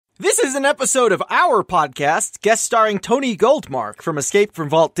This is an episode of our podcast, guest starring Tony Goldmark from Escape from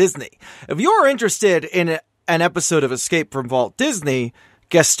Walt Disney. If you're interested in an episode of Escape from Walt Disney,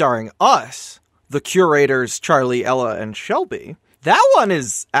 guest starring us, the curators Charley, Ella, and Shelby, that one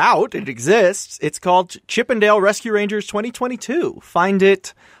is out. It exists. It's called Chippendale Rescue Rangers 2022. Find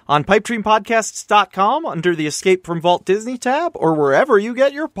it on pipedreampodcasts.com under the Escape from Walt Disney tab or wherever you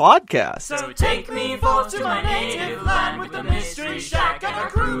get your podcasts. So take me forth to my native land with the mystery shack and our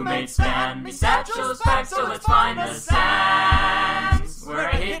crewmates man. Me satchel's packed, so let's find the sands where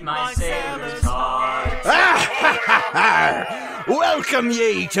I hit my sailor's heart. Welcome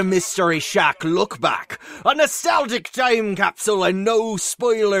ye to Mystery Shack Look Back, a nostalgic time capsule and no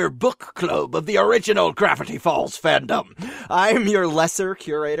spoiler book club of the original Gravity Falls fandom. I'm your lesser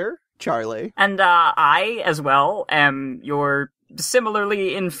curator, Charley. And I, as well, am your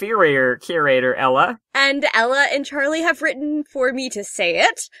similarly inferior curator, Ella. And Ella and Charley have written for me to say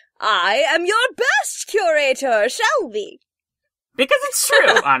it. I am your best curator, Shelby. Because it's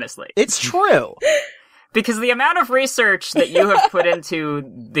true, honestly. It's true. Because the amount of research that you have put into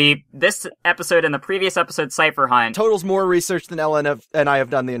this episode and the previous episode, Cypher Hunt, totals more research than Ellen and I have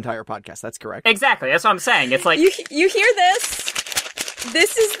done the entire podcast. That's correct. Exactly. That's what I'm saying. It's like you hear this?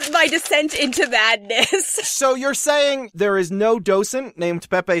 This is my descent into madness. So you're saying there is no docent named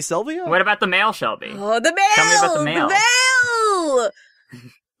Pepe Silvia? What about the male, Shelby? Oh, the male! Tell me about the male. The male!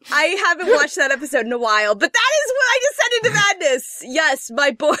 I haven't watched that episode in a while, but that is when I descended into madness. Yes,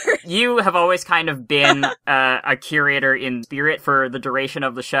 my board. You have always kind of been a curator in spirit for the duration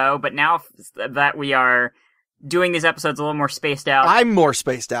of the show, but now that we are doing these episodes a little more spaced out. I'm more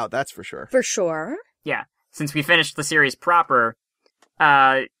spaced out, that's for sure. For sure. Yeah. Since we finished the series proper, we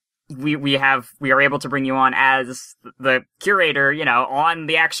are able to bring you on as the curator, on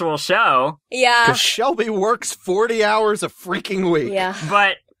the actual show. Yeah. Because Shelby works 40 hours a freaking week. Yeah.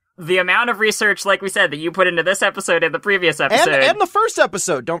 But the amount of research, like we said, that you put into this episode and the previous episode. And the first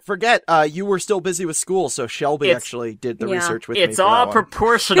episode, don't forget, you were still busy with school, so Shelby actually did the research with me. It's all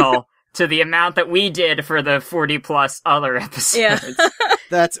proportional to the amount that we did for the 40 plus other episodes. Yeah.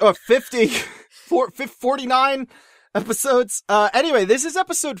 That's 49 episodes. Anyway, this is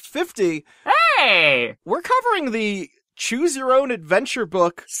episode 50. Hey! We're covering the Choose Your Own Adventure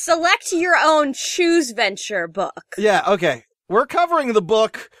book. Select your own choose venture book. Yeah, okay. We're covering the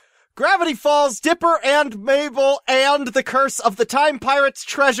book Gravity Falls, Dipper and Mabel, and the Curse of the Time Pirate's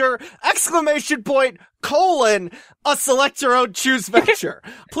Treasure, ! A select your own choose venture.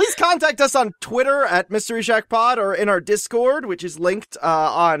 Please contact us on Twitter at Mystery Shack Pod or in our Discord, which is linked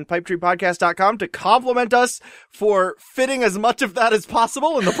on pipedreampodcast.com to compliment us for fitting as much of that as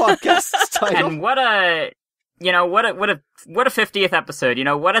possible in the podcast's title. And what a 50th episode.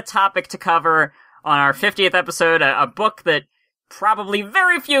 What a topic to cover on our 50th episode, a book that probably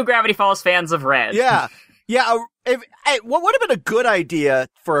very few Gravity Falls fans have read. Yeah. What would have been a good idea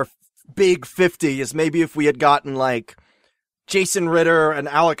for a big 50 is maybe if we had gotten, Jason Ritter and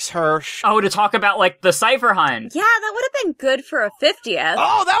Alex Hirsch. Oh, to talk about, the Cypher Hunt. Yeah, that would have been good for a 50th.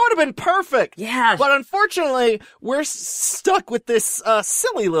 Oh, that would have been perfect. Yeah. But unfortunately, we're stuck with this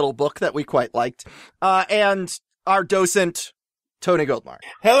silly little book that we quite liked. And our docent, Tony Goldmark.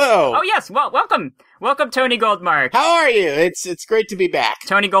 Hello. Oh, yes. Well, welcome. Welcome, Tony Goldmark. How are you? It's great to be back.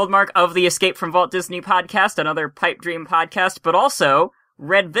 Tony Goldmark of the Escape from Walt Disney podcast, another Pipe Dream podcast, but also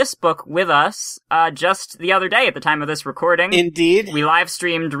read this book with us just the other day at the time of this recording. Indeed. We live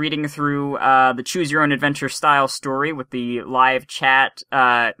streamed reading through the Choose Your Own Adventure style story with the live chat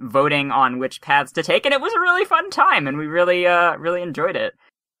voting on which paths to take, and it was a really fun time, and we really enjoyed it.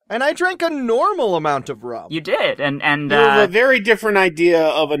 And I drank a normal amount of rum. You did, and You have a very different idea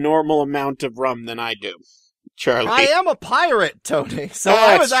of a normal amount of rum than I do, Charley. I am a pirate, Tony, so Oh,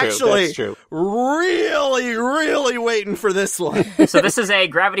 I was that's true, actually that's true. really, really waiting for this one. So this is a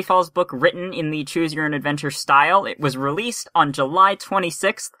Gravity Falls book written in the Choose Your Own Adventure style. It was released on July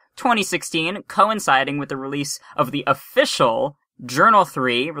 26th, 2016, coinciding with the release of the official Journal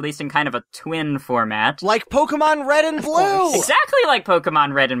 3, released in kind of a twin format. Like Pokemon Red and Blue! Exactly like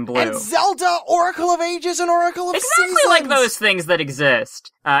Pokemon Red and Blue. And Zelda, Oracle of Ages and Oracle of Seasons! Exactly like those things that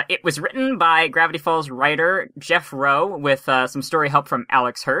exist. It was written by Gravity Falls writer Jeff Rowe with some story help from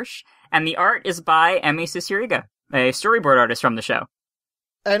Alex Hirsch, and the art is by Emmy Ciceriga, a storyboard artist from the show.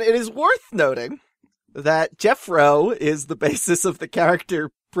 And it is worth noting that Jeff Rowe is the basis of the character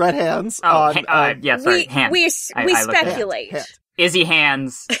Brett Hands Hand. We speculate. Hand. Izzy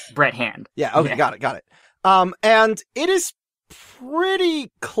Hands, Brett Hand. Yeah, okay, got it. And it is pretty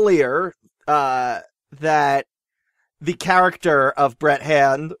clear that the character of Brett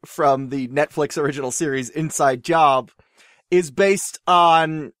Hand from the Netflix original series Inside Job is based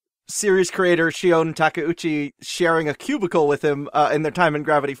on series creator Shion Takeuchi sharing a cubicle with him in their time in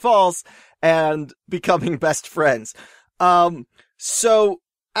Gravity Falls and becoming best friends.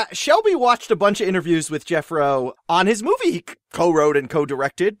 Shelby watched a bunch of interviews with Jeff Rowe on his movie he co-wrote and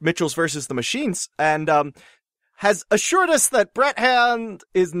co-directed, Mitchells vs. the Machines, and has assured us that Brett Hand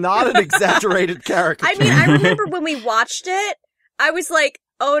is not an exaggerated caricature. I mean, I remember when we watched it, I was like,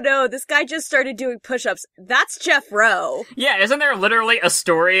 oh no, this guy just started doing push-ups. That's Jeff Rowe. Yeah, isn't there literally a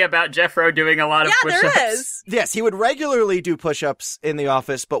story about Jeff Rowe doing a lot of push-ups? Yeah, there is. Yes, he would regularly do push-ups in the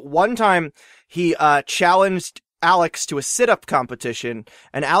office, but one time he challenged Alex to a sit-up competition,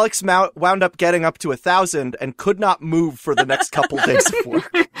 and Alex wound up getting up to 1,000 and could not move for the next couple days of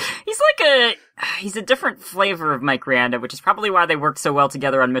work. He's a different flavor of Mike Rianda, which is probably why they work so well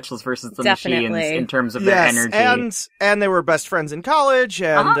together on Mitchells vs. the Machines in terms of their energy. And they were best friends in college,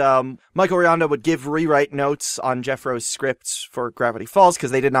 and Michael Rianda would give rewrite notes on Jeff Rowe's scripts for Gravity Falls because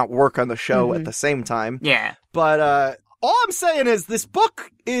they did not work on the show at the same time. Yeah. But all I'm saying is this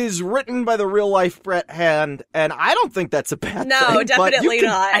book is written by the real-life Brett Hand, and I don't think that's a bad thing. No, definitely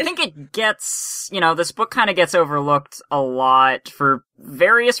not. I think it gets, this book kind of gets overlooked a lot for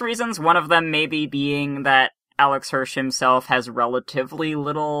various reasons. One of them maybe being that Alex Hirsch himself has relatively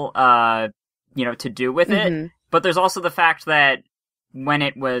little, to do with it. But there's also the fact that when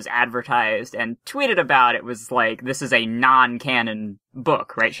it was advertised and tweeted about, it was like, this is a non-canon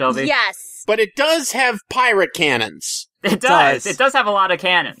book, right, Shelby? Yes. But it does have pirate cannons. It does. It does have a lot of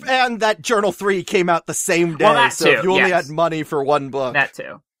canon. And that Journal 3 came out the same day, well, that so too, if you only had money for one book. That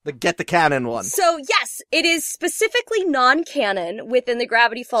too. Get the canon one. So, yes, it is specifically non-canon within the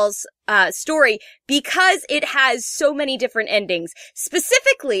Gravity Falls story because it has so many different endings.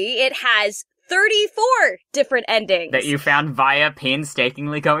 Specifically, it has 34 different endings. That you found via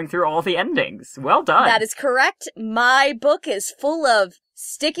painstakingly going through all the endings. Well done. That is correct. My book is full of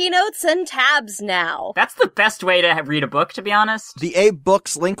sticky notes and tabs now. That's the best way to read a book, to be honest. The Abe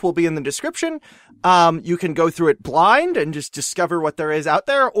Books link will be in the description. You can go through it blind and just discover what there is out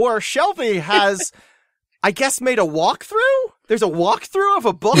there, or Shelby has, I guess, made a walkthrough? There's a walkthrough of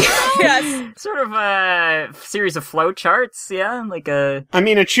a book now? Yes. Sort of a series of flow charts, yeah?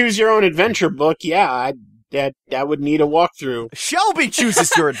 A choose-your-own-adventure book, yeah, that would need a walkthrough. Shelby chooses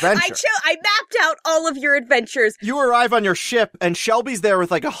your adventure. I mapped out all of your adventures. You arrive on your ship, and Shelby's there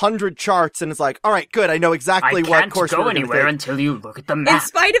with 100 charts, and it's like, all right, good, I know exactly what course we're going to take. I can't go anywhere until you look at the map. In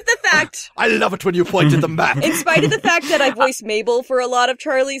spite of the fact... I love it when you point at the map. In spite of the fact that I voice Mabel for a lot of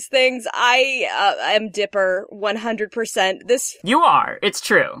Charley's things, I am Dipper 100%. You are. It's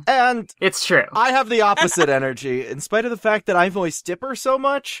true. And... It's true. I have the opposite energy. In spite of the fact that I voice Dipper so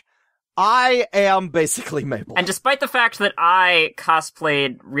much... I am basically Mabel. And despite the fact that I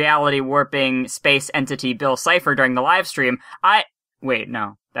cosplayed reality warping space entity Bill Cipher during the live stream, wait,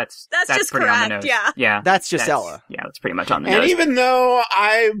 no. That's just pretty correct, on the nose. yeah. Yeah. That's Gisela. Yeah, that's pretty much on the nose. And even though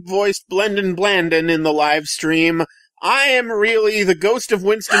I voiced Blendon Blandon in the live stream, I am really the ghost of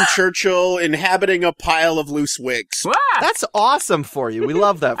Winston Churchill inhabiting a pile of loose wigs. What? That's awesome for you. We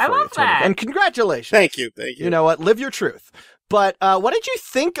love that for I you, love Tony. that. And congratulations. Thank you. You know what? Live your truth. But what did you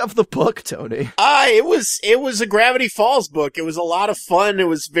think of the book, Tony? It was a Gravity Falls book. It was a lot of fun. It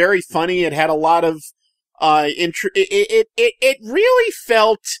was very funny. It had a lot of it really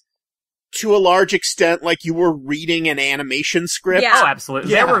felt to a large extent like you were reading an animation script. Yeah. Oh,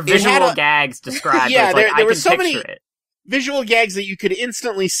 absolutely. Yeah. There were visual gags described. Yeah, there were so I can many picture it. visual gags that you could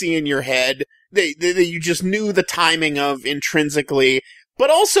instantly see in your head that you just knew the timing of intrinsically. But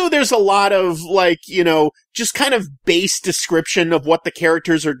also there's a lot of, just kind of base description of what the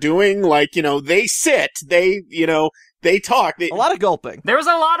characters are doing. They sit, they talk. A lot of gulping. There was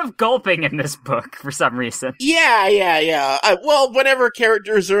a lot of gulping in this book for some reason. Yeah. Whenever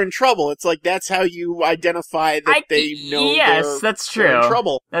characters are in trouble, it's like that's how you identify that they know that's they're true. in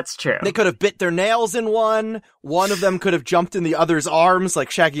trouble. That's true. They could have bit their nails in one. One of them could have jumped in the other's arms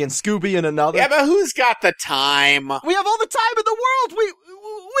like Shaggy and Scooby in another. Yeah, but who's got the time? We have all the time in the world. We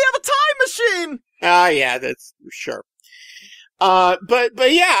have a time machine. Yeah, that's sure. But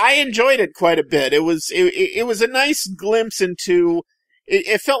yeah, I enjoyed it quite a bit. It was a nice glimpse into.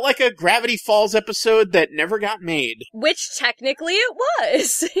 It felt like a Gravity Falls episode that never got made. Which technically it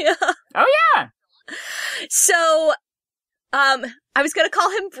was. Yeah. Oh yeah. So, I was gonna call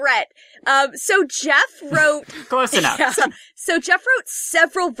him Brett. So Jeff wrote... Close enough. Yeah. So Jeff wrote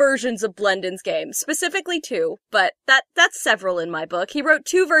several versions of Blendon's game, specifically 2, but that's several in my book. He wrote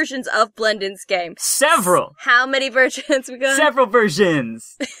 2 versions of Blendon's game. Several. How many versions we got? Several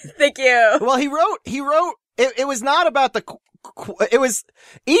versions. Thank you. Well, he wrote, it was not about it was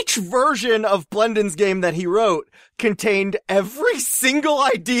each version of Blendon's game that he wrote contained every single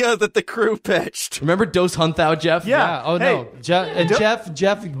idea that the crew pitched. Remember Dos Hunthow, Jeff? Yeah. Oh, no.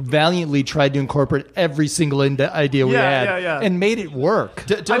 Jeff valiantly tried to incorporate every single idea we had and made it work.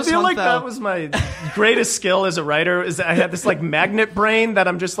 I feel like that was my greatest skill as a writer, is that I had this like magnet brain that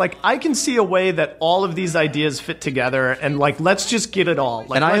I'm just like, I can see a way that all of these ideas fit together, and like, let's just get it all.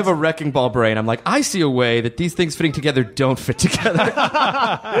 Like, and I have a wrecking ball brain. I'm like, I see a way that these things fitting together don't fit together.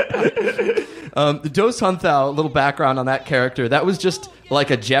 The Dos Hunthow, a little background on that character. That was just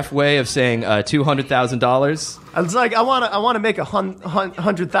like a Jeff way of saying $200,000. I was like, I want to make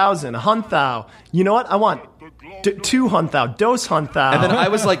 100,000, a Hunthow. You know what? I want 2 Hunthow, Dos Hunthow. And then I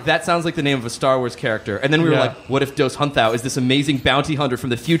was like, that sounds like the name of a Star Wars character. And then we were like, what if Dos Hunthow is this amazing bounty hunter from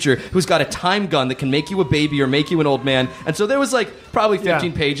the future who's got a time gun that can make you a baby or make you an old man? And so there was like probably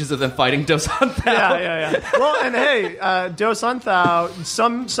 15 pages of them fighting Dos Hunthow. Yeah. Well, and hey, Dos Hunthow,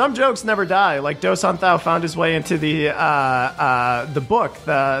 some jokes never die. Like Dos Hunthow found his way into the book,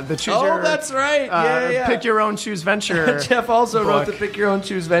 the choose your... Oh, that's right. Pick your own choose venture. Jeff also book. wrote the Pick Your Own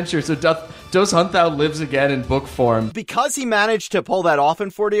Choose venture. So Dos Hunthow lives again in book form. Because he managed to pull that off in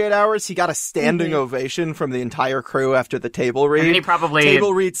 48 hours, he got a standing ovation from the entire crew after the table read. And then he probably...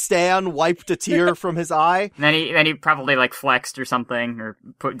 Table read Stan wiped a tear from his eye. Then he probably like flexed or something, or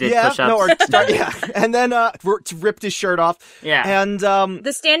did push-ups. And then ripped his shirt off. Yeah. And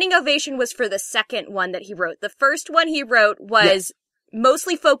the standing ovation was for the second one that he wrote. The first one he wrote was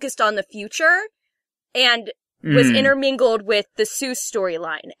mostly focused on the future and was intermingled with the Seuss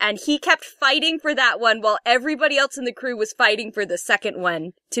storyline. And he kept fighting for that one while everybody else in the crew was fighting for the second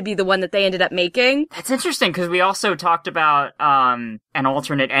one to be the one that they ended up making. That's interesting, because we also talked about an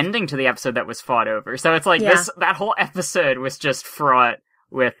alternate ending to the episode that was fought over. So it's like that whole episode was just fraught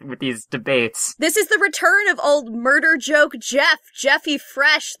with these debates. This is the return of old murder joke Jeffy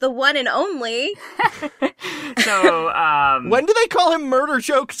Fresh, the one and only. So, when do they call him Murder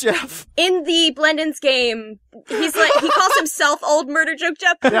Joke Jeff? In the Blendins game, he calls himself old murder joke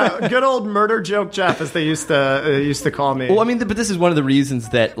Jeff. Yeah, good old murder joke Jeff, as they used to call me. Well, I mean, but this is one of the reasons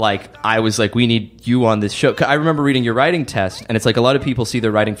that, like, I was like, we need you on this show. 'Cause I remember reading your writing test, and it's like a lot of people see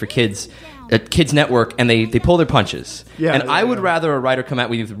their writing for kids at Kids Network, and they pull their punches. I would rather a writer come out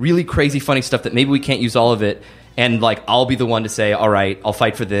with really crazy, funny stuff that maybe we can't use all of it, and like I'll be the one to say, all right, I'll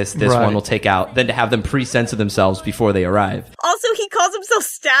fight for this one we'll take out, than to have them pre-censor themselves before they arrive. Also, he calls himself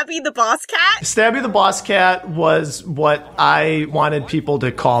Stabby the Boss Cat. Stabby the Boss Cat was what I wanted people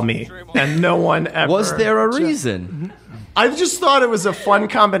to call me, and no one ever... Was there a reason? I just thought it was a fun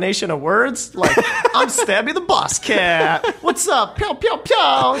combination of words. Like, I'm Stabby the Boss Cat. What's up? Pew, pew, pew.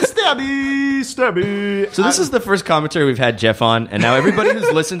 Stabby. So this is the first commentary we've had Jeff on, and now everybody who's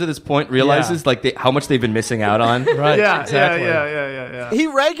listened to this point realizes how much they've been missing out on. Right, Yeah, exactly. Yeah. He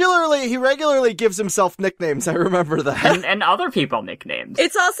regularly gives himself nicknames. I remember that. and other people nicknames.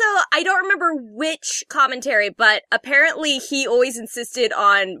 It's also, I don't remember which commentary, but apparently he always insisted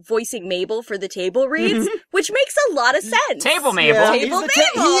on voicing Mabel for the table reads, which makes a lot of sense. Table Mabel. Yeah, Table Mabel.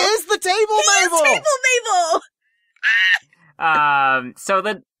 He is the Table Mabel. Table Mabel. So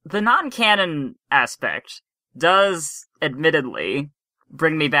the non-canon aspect does admittedly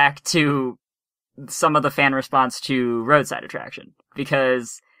bring me back to some of the fan response to Roadside Attraction,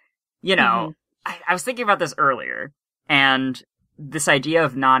 because, you know, I was thinking about this earlier, and this idea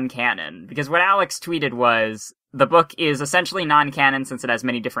of non-canon, because what Alex tweeted was, the book is essentially non-canon since it has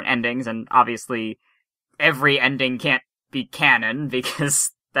many different endings, and obviously every ending can't be canon,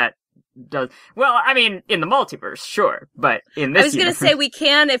 because that does... Well, I mean, in the multiverse, sure, but in this I was going to say we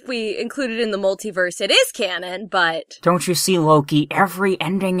can if we include it in the multiverse. It is canon, but... Don't you see, Loki? Every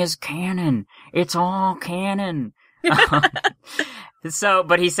ending is canon. It's all canon.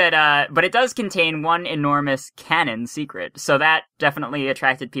 But he said, but it does contain one enormous canon secret, so that definitely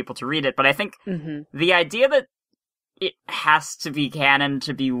attracted people to read it, but I think the idea that it has to be canon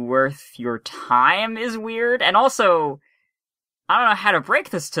to be worth your time is weird, and also, I don't know how to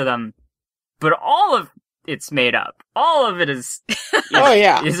break this to them, but all of it's made up. All of it is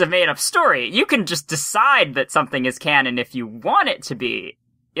a made-up story. You can just decide that something is canon if you want it to be.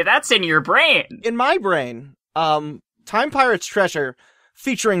 If that's in your brain. In my brain, Time Pirates Treasure,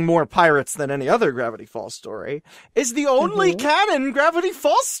 featuring more pirates than any other Gravity Falls story, is the only canon Gravity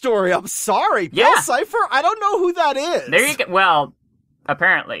Falls story. I'm sorry. Bill Cipher? I don't know who that is. There you go. Well,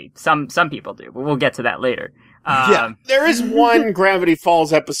 apparently, some people do, but we'll get to that later. There is one Gravity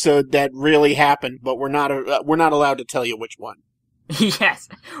Falls episode that really happened, but we're not allowed to tell you which one. Yes.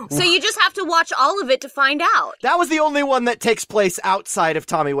 So you just have to watch all of it to find out. That was the only one that takes place outside of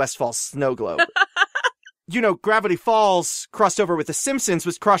Tommy Westfall's Snow Globe. You know, Gravity Falls crossed over with The Simpsons,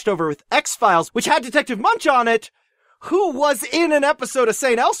 was crossed over with X-Files, which had Detective Munch on it, who was in an episode of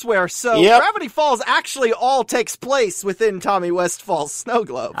St. Elsewhere, so Gravity Falls actually all takes place within Tommy Westfall's Snow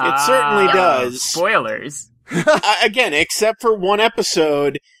Globe. It certainly does. Spoilers. Again, except for one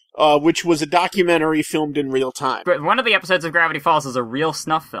episode, which was a documentary filmed in real time. But one of the episodes of Gravity Falls is a real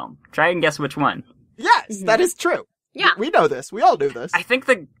snuff film. Try and guess which one. Yes, that is true. Yeah. We know this. We all do this. I think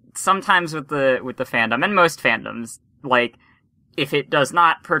sometimes with the fandom, and most fandoms, like, if it does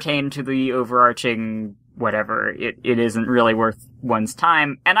not pertain to the overarching whatever, it isn't really worth one's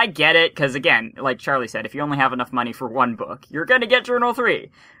time. And I get it, because again, like Charley said, if you only have enough money for one book, you're gonna get Journal 3.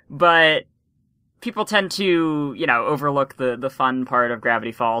 But people tend to, overlook the fun part of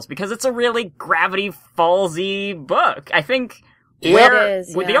Gravity Falls, because it's a really Gravity Falls-y book. I think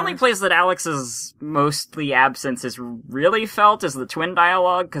the only place that Alex's mostly absence is really felt is the twin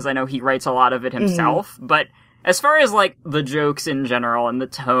dialogue, because I know he writes a lot of it himself, but as far as, like, the jokes in general, and the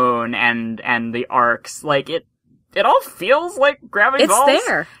tone, and the arcs, like, it all feels like Gravity Falls.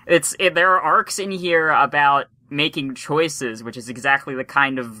 It's there. There are arcs in here about making choices, which is exactly the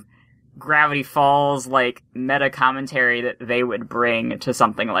kind of Gravity Falls, like, meta-commentary that they would bring to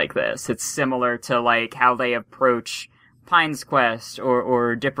something like this. It's similar to, like, how they approach Pine's Quest,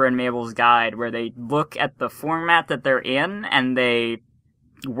 or Dipper and Mabel's Guide, where they look at the format that they're in, and they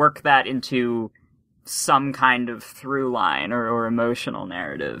work that into some kind of through line or emotional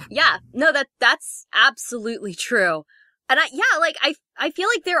narrative. Yeah, no, that's absolutely true. And I feel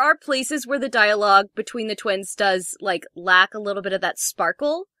like there are places where the dialogue between the twins does, like, lack a little bit of that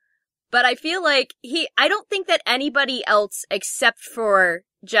sparkle. But I feel like I don't think that anybody else except for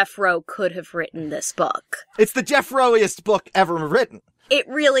Jeff Rowe could have written this book. It's the Jeff Rowe-iest book ever written. It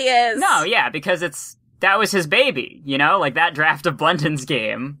really is. No, yeah, because that was his baby, like that draft of Blunton's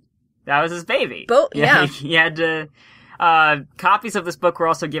game. That was his baby. Yeah. He had to... copies of this book were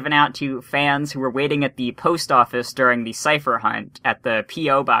also given out to fans who were waiting at the post office during the cipher hunt at the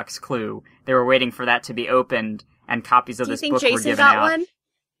P.O. Box clue. They were waiting for that to be opened, and copies of this book were given out. Do you think Jason got one?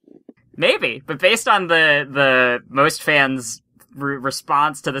 Maybe, but based on the most fans'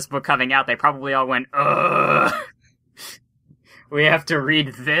 response to this book coming out, they probably all went, ugh, we have to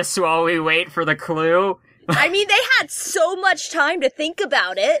read this while we wait for the clue. I mean, they had so much time to think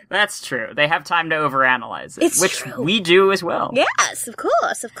about it. That's true. They have time to overanalyze it, which true. we do as well. Yes, of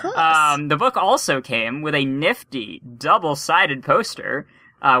course. The book also came with a nifty double-sided poster.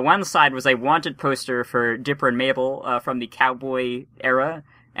 One side was a wanted poster for Dipper and Mabel from the cowboy era,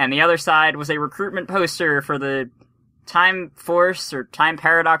 and the other side was a recruitment poster for the Time Force, or Time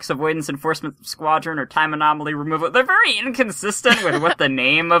Paradox Avoidance Enforcement Squadron, or Time Anomaly Removal. They're very inconsistent with what the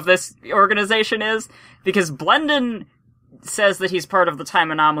name of this organization is, because Blendon says that he's part of the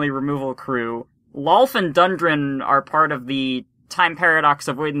Time Anomaly Removal crew. Lolf and Dundren are part of the Time Paradox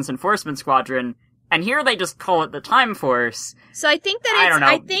Avoidance Enforcement Squadron, and here they just call it the Time Force. So I think that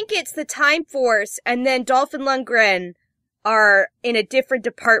I think it's the Time Force, and then Dolphin Lundgren are in a different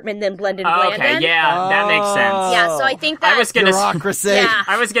department than Blendon Blandon. Okay, yeah, that makes sense. Yeah, so I think that... Bureaucracy. Yeah.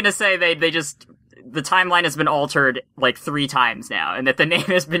 I was gonna say they just... The timeline has been altered, like, 3 times now, and that the name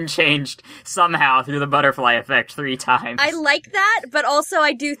has been changed somehow through the butterfly effect 3 times. I like that, but also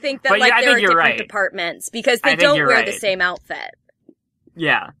I do think that, there are different departments, because they don't wear the same outfit.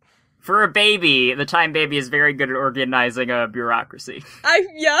 Yeah. For a baby, the Time Baby is very good at organizing a bureaucracy.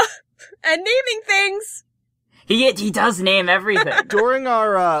 Yeah. And naming things. He does name everything. During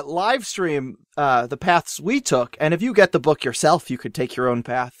our live stream, the paths we took, and if you get the book yourself, you could take your own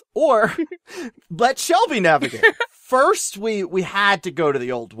path, or let Shelby navigate. First, we had to go to the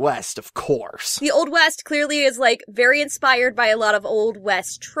Old West, of course. The Old West clearly is, like, very inspired by a lot of Old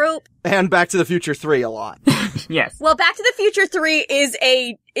West trope. And Back to the Future 3 a lot. Yes. Well, Back to the Future 3 is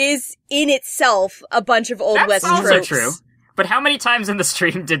in itself a bunch of Old West tropes. That's also true. But how many times in the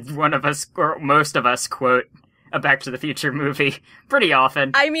stream did one of us, or most of us, quote a Back to the Future movie? Pretty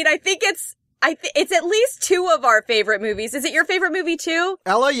often. I mean, I think it's at least 2 of our favorite movies. Is it your favorite movie too?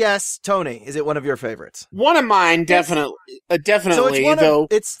 Ella, yes. Tony, is it one of your favorites? One of mine, definitely. So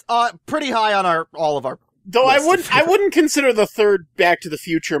it's pretty high on all of our. Though I wouldn't consider the third Back to the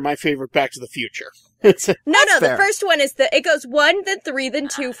Future my favorite Back to the Future. No, fair. the first one is it goes 1, then 3, then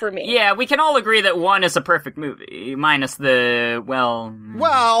 2 for me. Yeah, we can all agree that 1 is a perfect movie, minus the, well...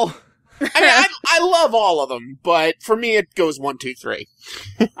 I mean, I love all of them, but for me it goes 1, 2, 3.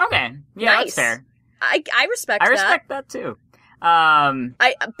 Okay. Yeah, nice. That's fair. I respect that. I respect that too.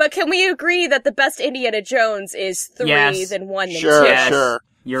 But can we agree that the best Indiana Jones is 3, yes. then 1, then 2? Sure.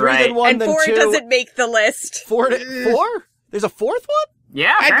 You're 3, right. then 1, and then 4 2. doesn't make the list. 4? There's a 4th one?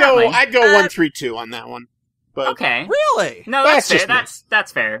 Yeah, apparently. I'd go 1, 3, 2 on that one. But okay. Really? No, that's fair. just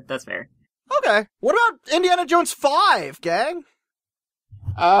That's fair. That's fair. Okay. What about Indiana Jones 5, gang?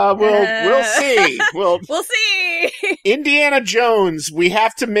 We'll see. We'll see. Indiana Jones, we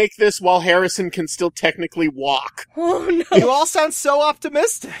have to make this while Harrison can still technically walk. Oh, no. You all sound so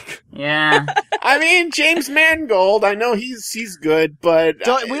optimistic. Yeah. I mean, James Mangold, I know he's good, but...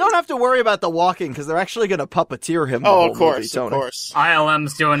 We don't have to worry about the walking, because they're actually going to puppeteer him the Oh, whole of course, movie, Tony. of course.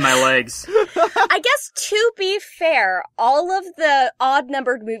 ILM's doing my legs. I guess, to be fair, all of the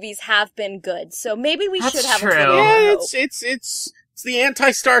odd-numbered movies have been good, so maybe we That's should have true. a little Yeah, hope. it's the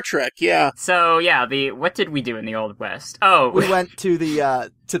anti-Star Trek, yeah. So, yeah, what did we do in the Old West? Oh, We went to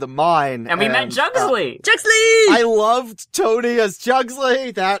the mine. and we met Jugsley. Juxley! I loved Tony as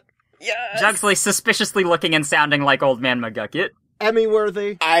Jugsley. That Yes. Jugsley suspiciously looking and sounding like Old Man McGucket.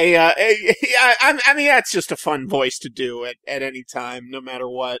 Emmy-worthy. I mean, that's just a fun voice to do at any time, no matter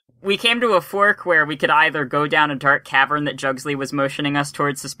what. We came to a fork where we could either go down a dark cavern that Jugsley was motioning us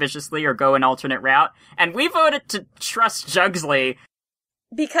towards suspiciously or go an alternate route, and we voted to trust Jugsley.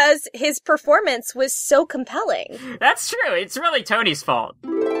 Because his performance was so compelling. That's true, it's really Tony's fault.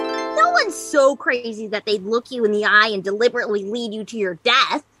 No one's so crazy that they'd look you in the eye and deliberately lead you to your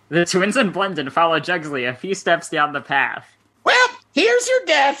death. The twins and Blendon follow Jugsley a few steps down the path. Well, here's your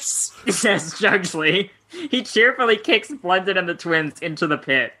deaths, Says Jugsley. He cheerfully kicks Blendon and the twins into the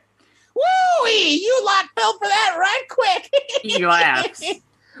pit. Woo-wee, you lot fell for that right quick. He laughs.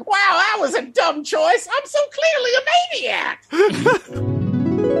 Wow, that was a dumb choice. I'm so clearly a maniac.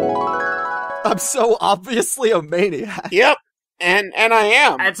 I'm so obviously a maniac. Yep, and I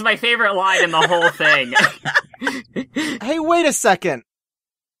am. That's my favorite line in the whole thing. Hey, wait a second.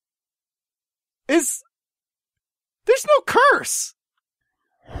 There's no curse.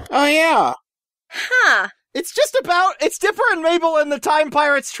 Oh, yeah. Huh. It's Dipper and Mabel and the Time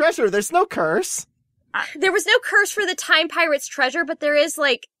Pirate's treasure. There's no curse. There was no curse for the Time Pirate's treasure, but there is,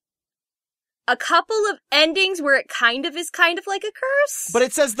 like, a couple of endings where it kind of like a curse. But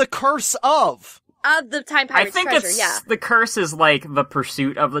it says the curse of the Time I Pirate's think treasure, it's yeah. the curse is like the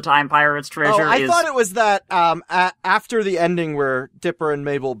pursuit of the Time Pirate's treasure. Oh, I thought it was that after the ending where Dipper and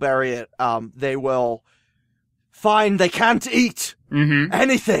Mabel bury it, they will find they can't eat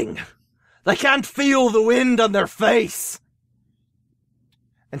anything. They can't feel the wind on their face.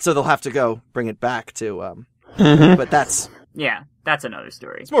 And so they'll have to go bring it back to, but that's another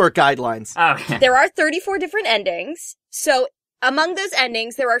story. it's more guidelines. Okay. There are 34 different endings, so among those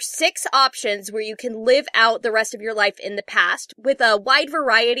endings, there are 6 options where you can live out the rest of your life in the past, with a wide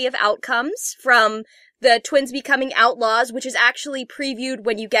variety of outcomes, from the twins becoming outlaws, which is actually previewed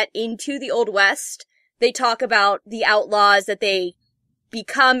when you get into the Old West. They talk about the outlaws that they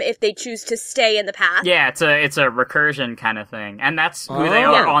become if they choose to stay in the past. Yeah, it's a recursion kind of thing, and that's who they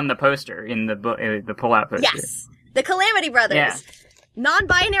are on the poster in the pull-out poster. Yes, the Calamity Brothers, Yeah.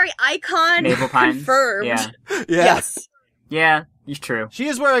 non-binary icon Mabel Pines. confirmed. Yeah, Yes. yeah, it's true. She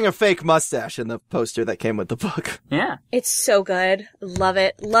is wearing a fake mustache in the poster that came with the book. Yeah, It's so good. Love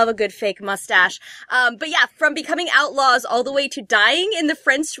it. Love a good fake mustache. But yeah, from becoming outlaws all the way to dying in the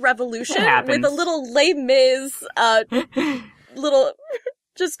French Revolution It happens. with a little Les Mis, little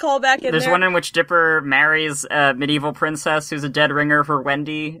just call back in there's there. one in which Dipper marries a medieval princess who's a dead ringer for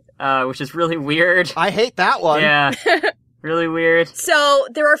Wendy, which is really weird. I hate that one. Yeah, really weird. So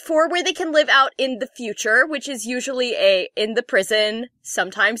there are 4 where they can live out in the future, which is usually in the prison.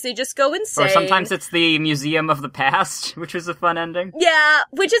 Sometimes they just go insane. Or sometimes it's the Museum of the Past, which was a fun ending. Yeah,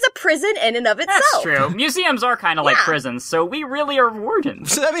 which is a prison in and of itself. That's true. Museums are kind of like prisons, so we really are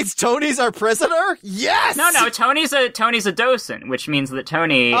wardens. So that means Tony's our prisoner? Yes! No, Tony's a docent, which means that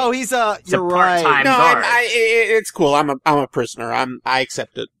Tony. Oh, he's you're part-time right. No, guard. it's cool. I'm a prisoner. I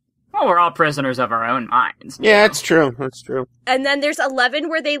accept it. Well, we're all prisoners of our own minds. Yeah, it's true. That's true. And then there's 11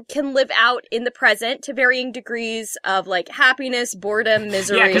 where they can live out in the present to varying degrees of, like, happiness, boredom,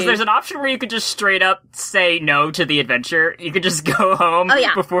 misery. Yeah, because there's an option where you could just straight up say no to the adventure. You could just go home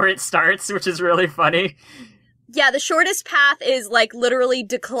before it starts, which is really funny. Yeah, the shortest path is, like, literally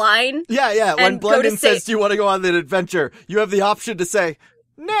decline. Yeah. When Blendon says, do you want to go on an adventure? You have the option to say,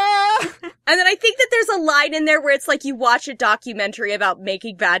 nah. And then I think that there's a line in there where it's like you watch a documentary about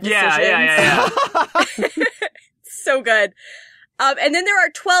making bad decisions. Yeah. So good. And then there are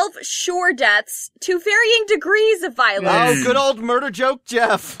 12 sure deaths to varying degrees of violence. Oh, good old Murder Joke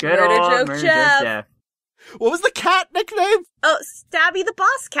Jeff. Good Murder old Joke Murder Jeff. Joke Jeff. What was the cat nickname? Oh, Stabby the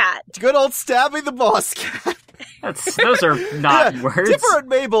Boss Cat. Good old Stabby the Boss Cat. Those are not words. Dipper and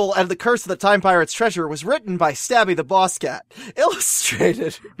Mabel and the Curse of the Time Pirate's Treasure was written by Stabby the Boss Cat.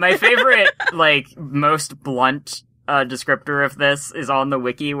 Illustrated. My favorite, most blunt descriptor of this is on the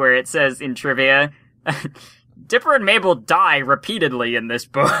wiki where it says in trivia, Dipper and Mabel die repeatedly in this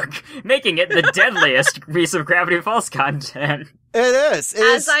book, making it the deadliest piece of Gravity Falls content. It is.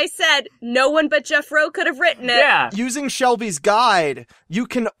 As I said, no one but Jeff Rowe could have written it. Yeah. Using Shelby's guide, you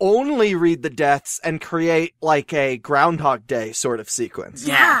can only read the deaths and create like a Groundhog Day sort of sequence.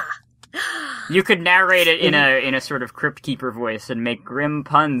 Yeah. You could narrate it in a sort of Crypt Keeper voice and make grim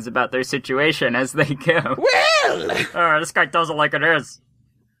puns about their situation as they go. Well! This guy does it like it is.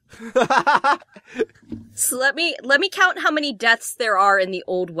 So let me count how many deaths there are in the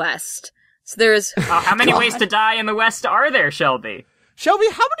Old West. So there's how many ways to die in the West are there, Shelby? Shelby,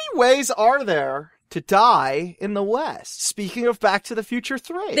 how many ways are there to die in the West? Speaking of Back to the Future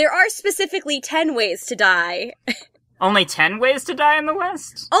 3. There are specifically 10 ways to die. Only 10 ways to die in the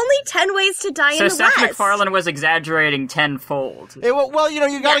West? Only 10 ways to die in the West. So Seth MacFarlane was exaggerating tenfold. Well,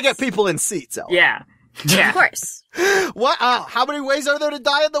 you gotta get people in seats, Ellen. Yeah. Of course. What? How many ways are there to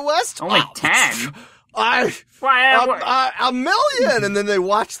die in the West? Only 10? A million! And then they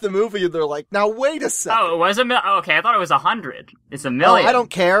watch the movie and they're like, now wait a second. Oh, it was a million? Oh, okay, I thought it was 100. It's a million. Oh, I don't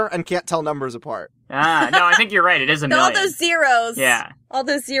care and can't tell numbers apart. No, I think you're right. It is a million. All those zeros. Yeah. All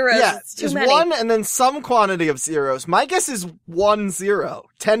those zeros. Yeah, it's too it's many. one and then some quantity of zeros. My guess is 10.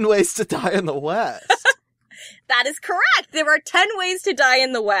 10 ways to die in the West. That is correct. There are 10 ways to die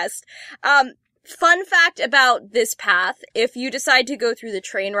in the West. Fun fact about this path, if you decide to go through the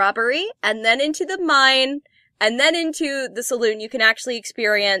train robbery, and then into the mine, and then into the saloon, you can actually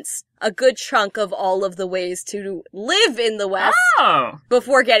experience a good chunk of all of the ways to live in the West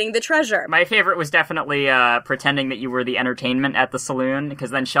before getting the treasure. My favorite was definitely pretending that you were the entertainment at the saloon, because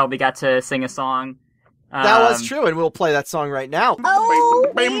then Shelby got to sing a song. That was true, and we'll play that song right now.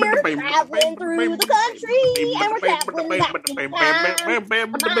 Oh, we're traveling through the country, and we're traveling back in time. A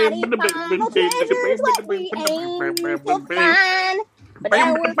mighty final treasure's what we aim to find. But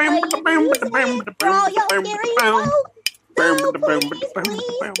now we're playing music for all your scary folk. So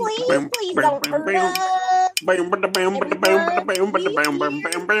please don't hurt us.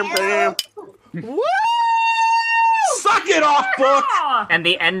 Woo! Suck it off, book! And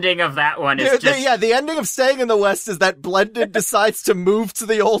the ending of that one is the ending of Staying in the West is that Blended decides to move to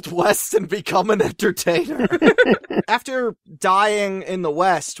the Old West and become an entertainer. After dying in the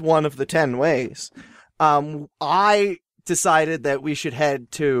West, one of the 10 ways, I decided that we should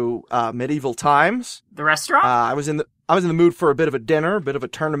head to medieval times. The restaurant? I was in the mood for a bit of a dinner, a bit of a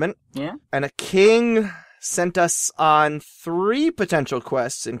tournament. Yeah. And a king sent us on 3 potential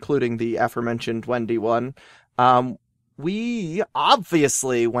quests, including the aforementioned Wendy one. We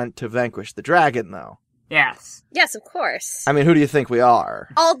obviously went to vanquish the dragon, though. Yes. Yes, of course. I mean, who do you think we are?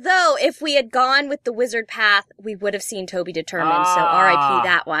 Although, if we had gone with the wizard path, we would have seen Toby determined, so R.I.P.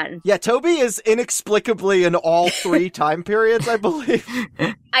 that one. Yeah, Toby is inexplicably in all 3 time periods, I believe.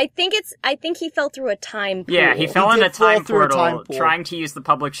 I think he fell through a time pool. Yeah, he fell in a time portal. Trying to use the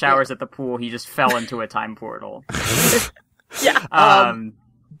public showers at the pool, he just fell into a time portal. Yeah.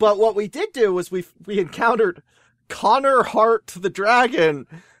 But what we did do was we encountered Connor Hart the Dragon,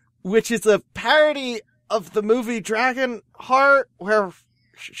 which is a parody of the movie Dragon Heart, where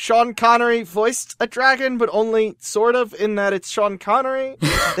Sean Connery voiced a dragon, but only sort of in that it's Sean Connery.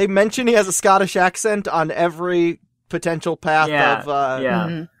 They mention he has a Scottish accent on every potential path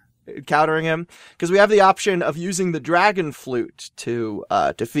of encountering him, because we have the option of using the dragon flute to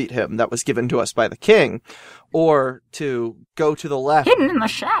defeat him that was given to us by the king, or to go to the left. Hidden in the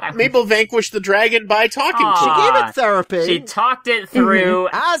shadow. Mabel vanquished the dragon by talking to She him. gave it therapy. She talked it through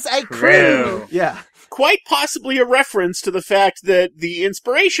as a crew. Yeah. Quite possibly a reference to the fact that the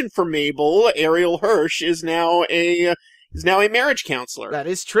inspiration for Mabel, Ariel Hirsch, is now a marriage counselor. That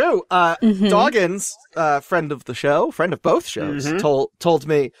is true. Doggins, friend of the show, friend of both shows, told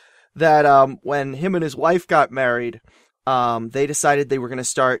me that when him and his wife got married, they decided they were going to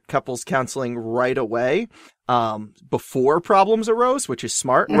start couples counseling right away, before problems arose, which is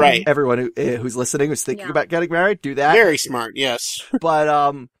smart. Right. Everyone who's listening who's thinking about getting married, do that. Very smart, yes.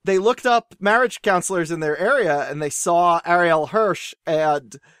 But they looked up marriage counselors in their area, and they saw Ariel Hirsch,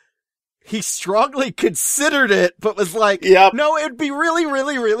 and he strongly considered it, but was like, no, it'd be really,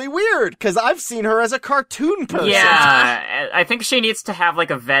 really, really weird, because I've seen her as a cartoon person. Yeah, I think she needs to have,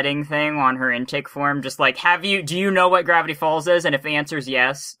 like, a vetting thing on her intake form, just like, do you know what Gravity Falls is? And if the answer is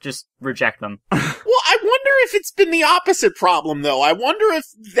yes, just reject them. Well, I wonder if it's been the opposite problem, though. I wonder if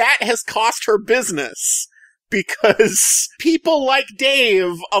that has cost her business. Because people like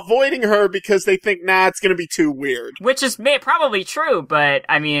Dave avoiding her because they think, it's gonna be too weird. Which is probably true, but,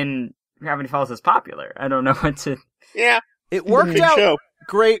 I mean, Gravity Falls is popular. I don't know what to... Yeah. It worked out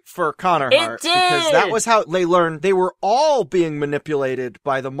great for Connor Hart because that was how they learned they were all being manipulated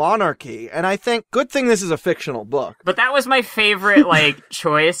by the monarchy. And I think good thing this is a fictional book. But that was my favorite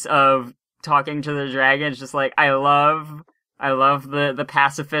choice of talking to the dragons. Just I love the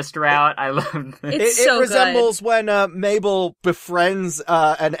pacifist route. I love it resembles when Mabel befriends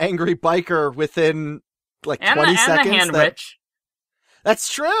an angry biker within 20 seconds. And the hand witch. That's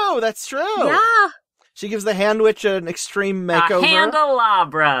true. Yeah. She gives the hand witch an extreme makeover. A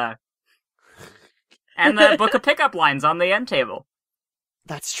candelabra. And the book of pickup lines on the end table.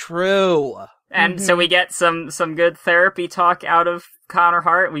 That's true. And so we get some good therapy talk out of Connor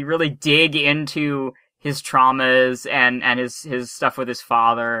Hart. We really dig into his traumas and his stuff with his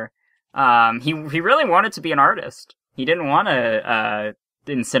father. He really wanted to be an artist. He didn't want to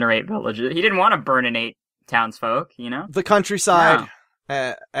incinerate villages. He didn't want to burninate townsfolk, The countryside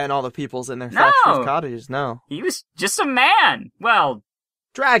and all the peoples in their thatched cottages, no. He was just a man. Well,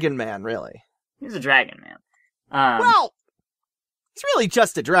 dragon man, really. He was a dragon man. Well, he's really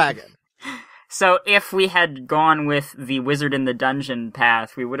just a dragon. So if we had gone with the wizard in the dungeon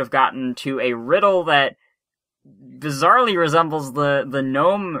path, we would have gotten to a riddle that bizarrely resembles the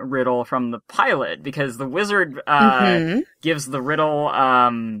gnome riddle from the pilot, because the wizard gives the riddle,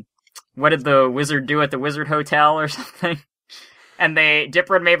 what did the wizard do at the wizard hotel or something? And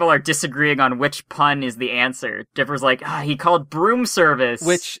Dipper and Mabel are disagreeing on which pun is the answer. Dipper's like, he called broom service.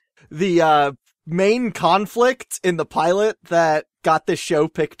 Which, the main conflict in the pilot that got this show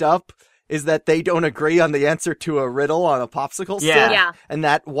picked up is that they don't agree on the answer to a riddle on a popsicle stick. Yeah. And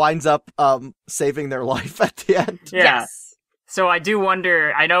that winds up saving their life at the end. Yeah. Yes. So I do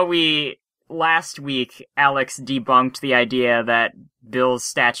wonder, I know last week, Alex debunked the idea that Bill's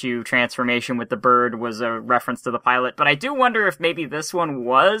statue transformation with the bird was a reference to the pilot, but I do wonder if maybe this one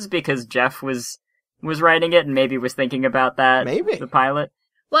was, because Jeff was writing it and maybe was thinking about that. Maybe. The pilot.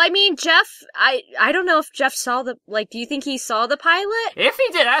 Well, I mean, Jeff, I don't know if Jeff saw do you think he saw the pilot? If he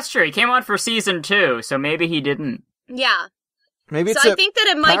did, that's true. He came on for season 2, so maybe he didn't. Yeah. Maybe it's I think that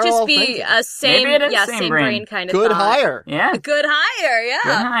it might just be thinking. a same brain kind of Good thought. hire. Yeah. Good hire, yeah.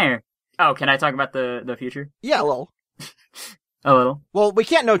 Good hire. Oh, can I talk about the future? Yeah, a little. A little? Well, we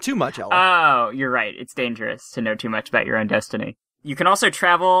can't know too much, Ella. Oh, you're right. It's dangerous to know too much about your own destiny. You can also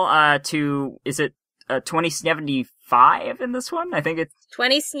travel to, is it 2075 in this one? I think it's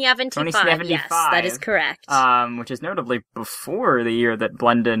 2075. Yes, that is correct. Which is notably before the year that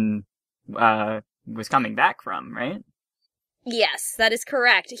Blendon was coming back from, right? Yes, that is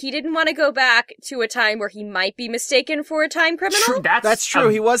correct. He didn't want to go back to a time where he might be mistaken for a time criminal. True, that's true.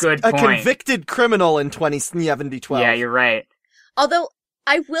 He was a convicted criminal in 2012. Yeah, you're right. Although,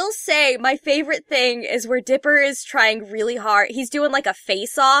 I will say my favorite thing is where Dipper is trying really hard. He's doing a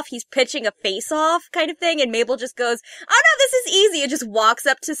face-off. He's pitching a face-off kind of thing, and Mabel just goes, "Oh no, this is easy," and just walks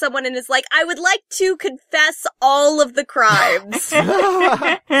up to someone and is like, "I would like to confess all of the crimes."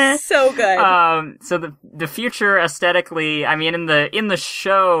 So good. So the future aesthetically, I mean, in the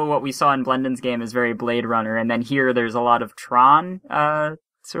show, what we saw in Blendon's game is very Blade Runner, and then here there's a lot of Tron,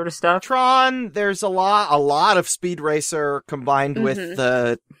 sort of stuff. Tron, there's a lot of Speed Racer combined with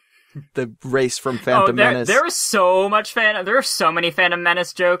the race from Phantom Menace. There was so much there are so many Phantom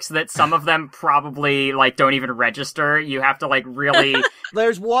Menace jokes that some of them probably don't even register. You have to really.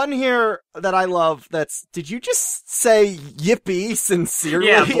 There's one here that I love. Did you just say yippee sincerely?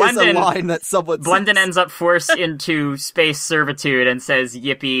 Yeah, is a line that someone Blendon says. ends up forced into space servitude and says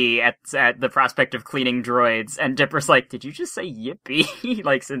yippee at the prospect of cleaning droids, and Dipper's like, "Did you just say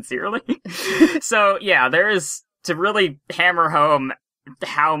yippee?" Sincerely? So yeah, there is, to really hammer home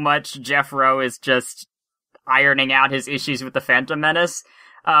how much Jeff Rowe is just ironing out his issues with the Phantom Menace.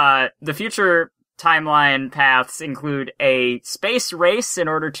 The future timeline paths include a space race in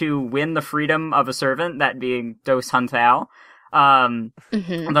order to win the freedom of a servant, that being Dos Huntao.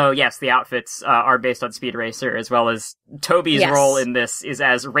 Though, yes, the outfits are based on Speed Racer, as well as Toby's role in this is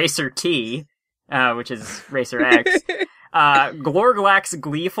as Racer T, which is Racer X. Glorglax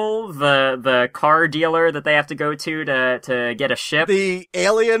Gleeful, the car dealer that they have to go to get a ship. The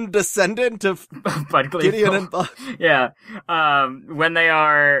alien descendant of Bud Gleeful. Gideon and Bud. Yeah. When they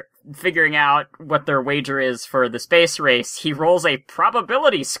are figuring out what their wager is for the space race, he rolls a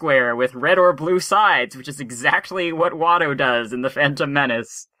probability square with red or blue sides, which is exactly what Watto does in the Phantom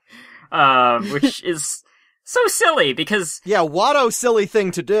Menace. Which is so silly because... Yeah, Watto silly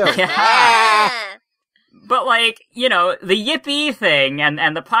thing to do. But the yippee thing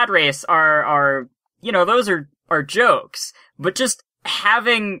and the pod race are those are jokes. But just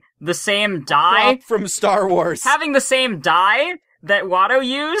having the same die from Star Wars, having the same die that Watto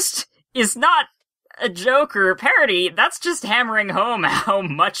used is not a joke or a parody. That's just hammering home how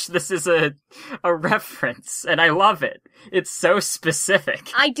much this is a reference, and I love it. It's so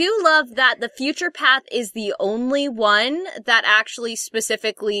specific. I do love that the future path is the only one that actually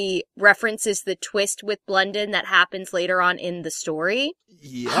specifically references the twist with Blendon that happens later on in the story.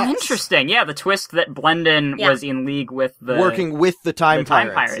 Yes. Oh, interesting. Yeah, the twist that Blendon was in league with working with the Time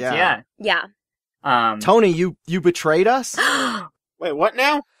Pirates. Yeah. Tony, you betrayed us? Wait, what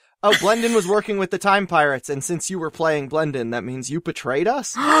now? Oh, Blendon was working with the Time Pirates, and since you were playing Blendon, that means you betrayed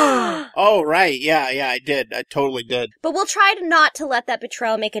us? Oh, right. Yeah, I did. I totally did. But we'll try not to let that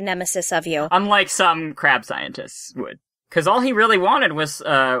betrayal make a nemesis of you. Unlike some crab scientists would. Because all he really wanted was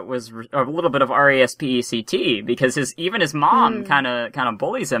a little bit of RESPECT, because his mom kind of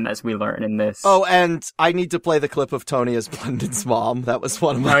bullies him, as we learn in this. Oh, and I need to play the clip of Tony as Blendon's mom. That was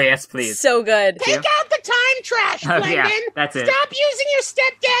one of my... Oh, yes, please. So good. Take out the time trash, Blendon. Yeah, that's it. Stop using your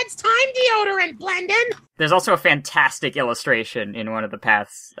stepdad's time deodorant, Blendon. There's also a fantastic illustration in one of the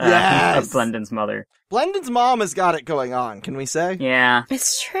paths of Blendon's mother. Blendon's mom has got it going on, can we say? Yeah.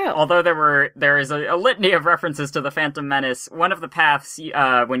 It's true. Although there is a litany of references to the Phantom Menace. One of the paths,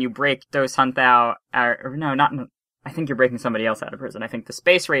 when you break Dos Hunthau, I think you're breaking somebody else out of prison. I think the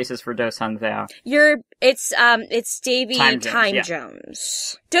space race is for Dos Hunthau. It's Davy Time Jones.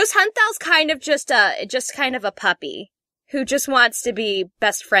 Jones. Dos Hunthau's kind of just a puppy who just wants to be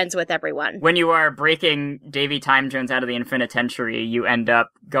best friends with everyone. When you are breaking Davy Time Jones out of the Infinitentiary, you end up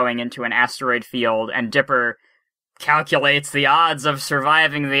going into an asteroid field, and Dipper calculates the odds of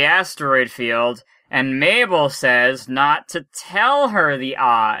surviving the asteroid field, and Mabel says not to tell her the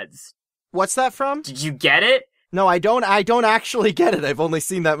odds. What's that from? Did you get it? No, I don't actually get it. I've only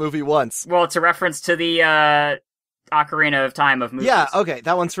seen that movie once. Well, it's a reference to the, Ocarina of Time of movies. Yeah, okay,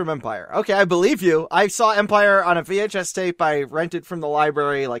 that one's from Empire. Okay, I believe you. I saw Empire on a VHS tape I rented from the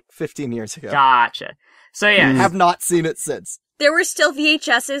library like 15 years ago. Gotcha. So yeah. Have not seen it since. There were still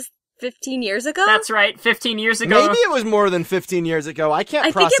VHSs 15 years ago? That's right, 15 years ago. Maybe it was more than 15 years ago. I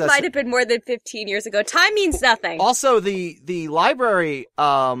can't process I think it might have been more than 15 years ago. Time means nothing. Also, the library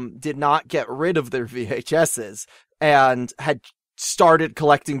did not get rid of their VHSs and had started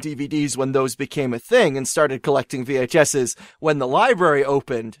collecting DVDs when those became a thing, and started collecting VHSs when the library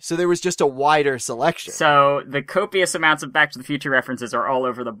opened, so there was just a wider selection. So the copious amounts of Back to the Future references are all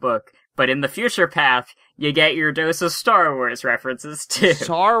over the book, but in the future path, you get your dose of Star Wars references too.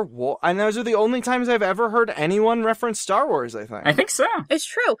 Star Wars? And those are the only times I've ever heard anyone reference Star Wars, I think. I think so. It's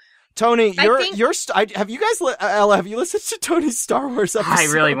true. Tony, have you guys, Ella, have you listened to Tony's Star Wars episode?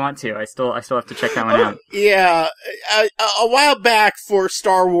 I really want to. I still have to check that one out. Yeah, a while back for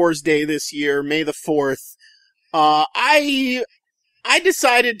Star Wars Day this year, May the 4th, I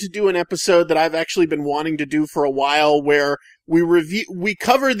decided to do an episode that I've actually been wanting to do for a while, where we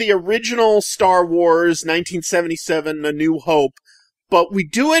cover the original Star Wars 1977, A New Hope, but we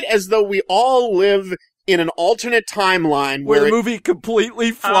do it as though we all live in an alternate timeline where the movie completely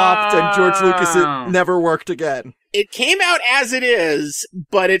flopped and George Lucas never worked again. It came out as it is,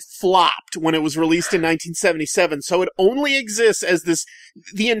 but it flopped when it was released in 1977, so it only exists as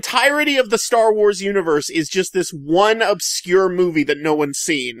the entirety of the Star Wars universe is just this one obscure movie that no one's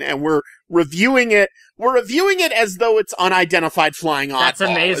seen, and we're reviewing it as though it's Unidentified Flying Oddball. That's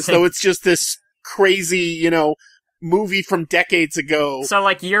amazing. As though it's just this crazy, movie from decades ago. So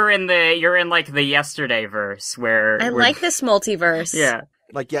like you're in like the Yesterday verse where I like this multiverse. Yeah.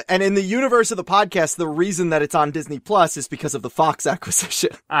 And in the universe of the podcast, the reason that it's on Disney Plus is because of the Fox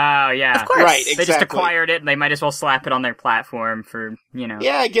acquisition. Oh, yeah. Of course. Right, exactly. They just acquired it, and they might as well slap it on their platform for,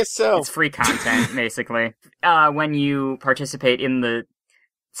 Yeah, I guess so. It's free content, basically. When you participate in the...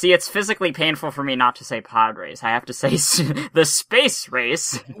 See, it's physically painful for me not to say pod race. I have to say the space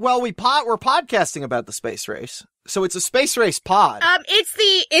race. Well, we're podcasting about the space race. So it's a space race pod.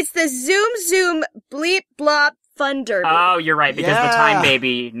 It's the Zoom bleep blop fun derby. Oh, you're right, because the Time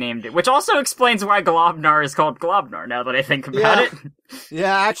Baby named it. Which also explains why Globnar is called Globnar, now that I think about it.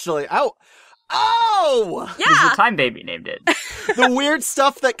 Yeah, actually. Oh! Yeah! Because the Time Baby named it. The weird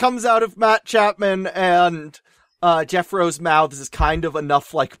stuff that comes out of Matt Chapman and Jeff Rowe's mouths is kind of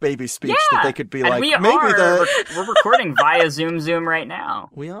enough like baby speech that they could be like, we're recording via Zoom right now.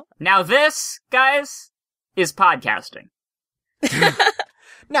 We are? Now this, guys, is podcasting.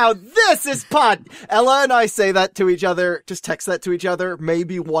 Now this is Ella and I say that to each other, just text that to each other,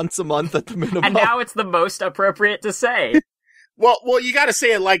 maybe once a month at the minimum. And now it's the most appropriate to say. Well, you gotta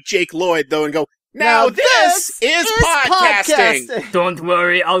say it like Jake Lloyd, though, and go, Now this is podcasting. Don't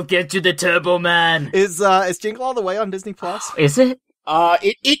worry, I'll get you the Turbo Man. Is Jingle All the Way on Disney Plus? Is it?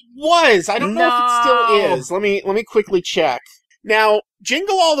 It was. I don't know if it still is. Let me quickly check. Now,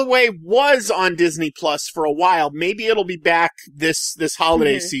 Jingle All the Way was on Disney Plus for a while. Maybe it'll be back this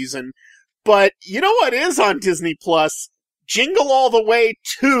holiday season. But you know what is on Disney Plus? Jingle All the Way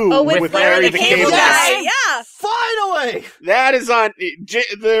 2 with Larry the Cable Guy. Yeah, finally! That is on.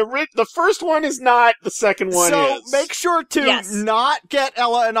 The first one is not. The second one is. So make sure to not get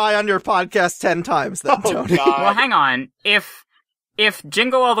Ella and I on your podcast 10 times then, Tony. God. Well, hang on. If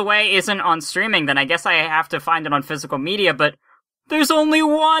Jingle All the Way isn't on streaming, then I guess I have to find it on physical media, but there's only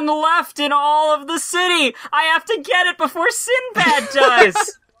one left in all of the city! I have to get it before Sinbad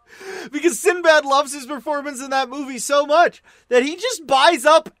does! Because Sinbad loves his performance in that movie so much that he just buys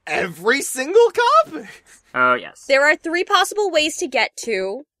up every single copy. Oh, yes. There are 3 possible ways to get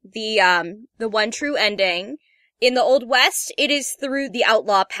to the one true ending. In the Old West, it is through the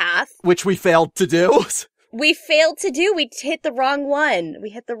outlaw path. Which we failed to do. We failed to do. We hit the wrong one. We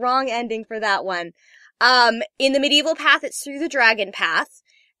hit the wrong ending for that one. In the medieval path, it's through the dragon path.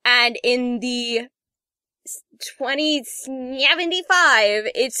 And in the 2075,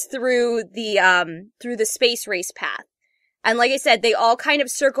 it's through the space race path. And like I said, they all kind of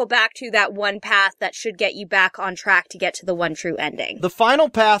circle back to that one path that should get you back on track to get to the one true ending. The final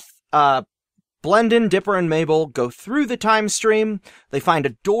path, Blendin, Dipper, and Mabel go through the time stream. They find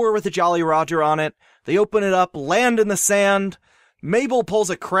a door with a Jolly Roger on it. They open it up, land in the sand. Mabel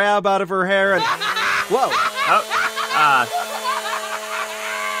pulls a crab out of her hair and... Whoa.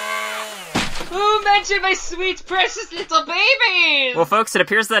 Who mentioned my sweet, precious little babies? Well, folks, it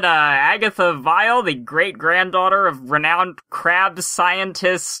appears that Agatha Vile, the great-granddaughter of renowned crab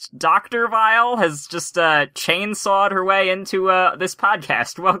scientist Dr. Vile, has just chainsawed her way into this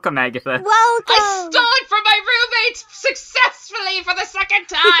podcast. Welcome, Agatha. Welcome! I stole it from my roommate successfully for the second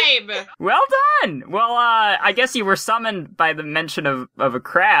time! Well done! Well, I guess you were summoned by the mention of a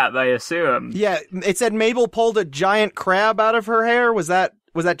crab, I assume. Yeah, it said Mabel pulled a giant crab out of her hair. Was that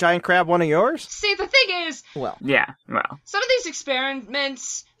giant crab one of yours? See, the thing is... Well. Yeah, well. Some of these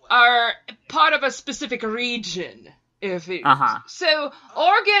experiments are part of a specific region. So,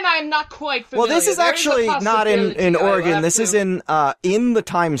 Oregon, I'm not quite familiar. Well, this is actually not in Oregon. This is in the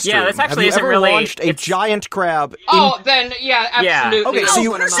time stream. Yeah, this actually isn't really... Have you ever launched a giant crab then, yeah, absolutely. Okay,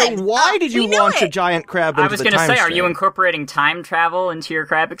 so why did you launch a giant crab into the time stream? I was going to say, are you incorporating time travel into your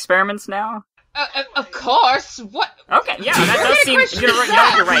crab experiments now? Of course. What? Okay, yeah, that does seem... You're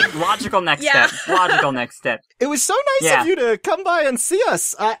right. Logical next step. It was so nice of you to come by and see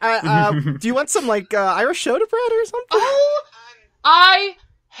us. Do you want some, Irish soda bread or something? Oh, I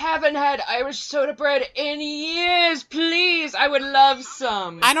haven't had Irish soda bread in years. Please, I would love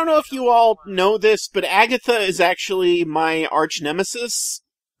some. I don't know if you all know this, but Agatha is actually my arch nemesis.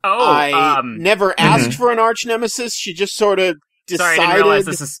 Oh, I never asked for an arch nemesis. She just sort of decided. Sorry, I didn't realize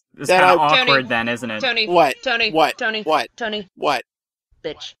this is kind of awkward. Tony, then, isn't it? Tony, what? Tony, what? Tony, what? Tony, what?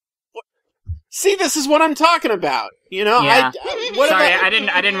 Bitch. See, this is what I'm talking about. You know, yeah.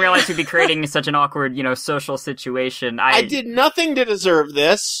 I didn't realize you'd be creating such an awkward, social situation. I did nothing to deserve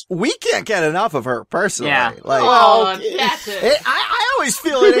this. We can't get enough of her, personally. Yeah. That's it. I always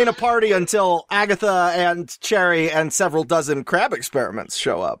feel it ain't a party until Agatha and Cherry and several dozen crab experiments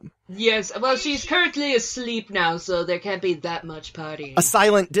show up. Yes, well, she's currently asleep now, so there can't be that much party. A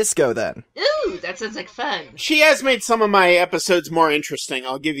silent disco, then. Ooh, that sounds like fun. She has made some of my episodes more interesting,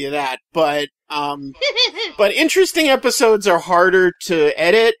 I'll give you that, but interesting episodes are harder to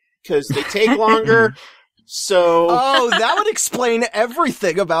edit, because they take longer, so... Oh, that would explain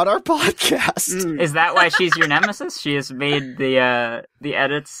everything about our podcast. Is that why she's your nemesis? She has made the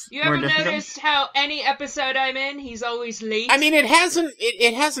edits You more ever difficult? noticed how any episode I'm in, he's always late? I mean, it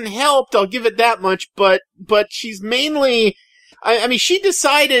hasn't helped, I'll give it that much, but she's mainly... I mean, she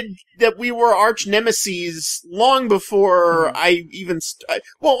decided that we were arch nemeses long before I even...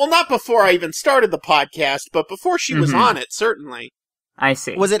 well, not before I even started the podcast, but before she was on it, certainly. I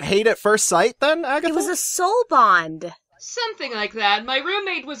see. Was it hate at first sight, then, Agatha? It was a soul bond. Something like that. My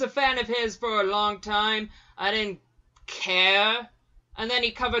roommate was a fan of his for a long time. I didn't care. And then he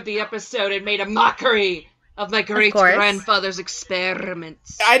covered the episode and made a mockery of my great-grandfather's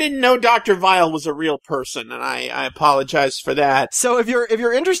experiments. I didn't know Dr. Vile was a real person, and I apologize for that. So if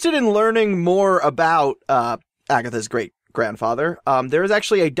you're interested in learning more about Agatha's great-grandfather, there is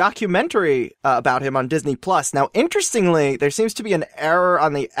actually a documentary about him on Disney Plus. Now, interestingly, there seems to be an error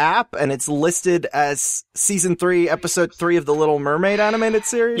on the app, and it's listed as Season 3, Episode 3 of the Little Mermaid animated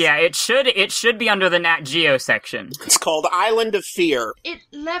series. Yeah, it should be under the Nat Geo section. It's called Island of Fear. It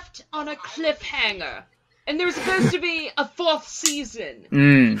left on a cliffhanger. And there was supposed to be a 4th season.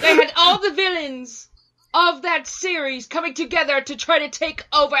 They had all the villains of that series coming together to try to take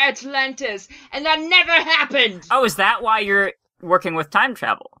over Atlantis, and that never happened. Oh, is that why you're working with time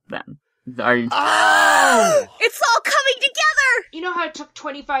travel, then? Are you... Oh! It's all coming together! You know how it took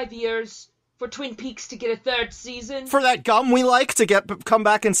 25 years for Twin Peaks to get a third season? For that gum we like to come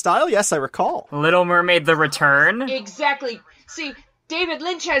back in style? Yes, I recall. Little Mermaid: The Return? Exactly. See, David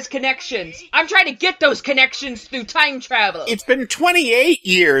Lynch has connections. I'm trying to get those connections through time travel. It's been 28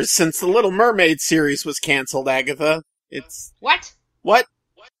 years since the Little Mermaid series was canceled, Agatha. What?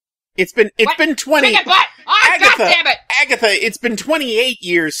 It's been 20. Chicken butt! Oh, Agatha, goddammit! Agatha, it's been 28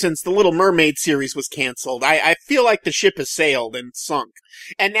 years since the Little Mermaid series was canceled. I feel like the ship has sailed and sunk.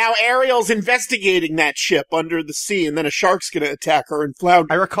 And now Ariel's investigating that ship under the sea, and then a shark's gonna attack her and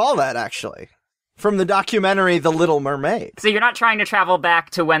flounder. I recall that, actually. From the documentary The Little Mermaid. So you're not trying to travel back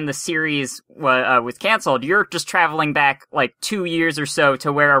to when the series was canceled. You're just traveling back, 2 years or so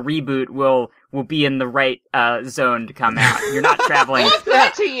to where a reboot will be in the right zone to come out. You're not traveling...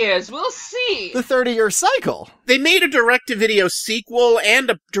 30 years, we'll see! The 30-year cycle. They made a direct-to-video sequel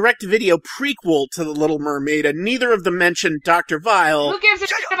and a direct-to-video prequel to The Little Mermaid, and neither of them mentioned Dr. Vile. Who gives a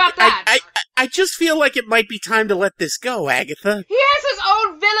shit about that? I just feel like it might be time to let this go, Agatha. He has his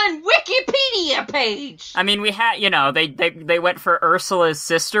own villain Wikipedia page! I mean, we had, they went for Ursula's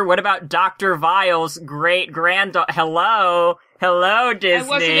sister. What about Dr. Vile's great-granddaughter? Hello, Disney. I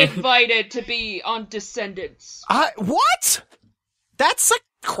wasn't invited to be on Descendants. What? That's a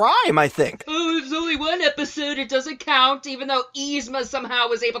crime, I think. Oh, there's only one episode, it doesn't count, even though Yzma somehow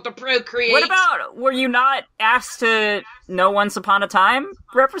was able to procreate. What about, were you not asked to know Once Upon a Time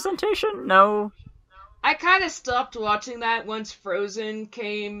representation? No? I kind of stopped watching that once Frozen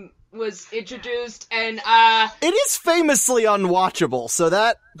was introduced, and it is famously unwatchable, so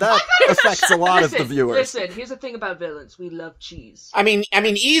that affects a lot of the viewers. Listen, here's the thing about villains. We love cheese. I mean,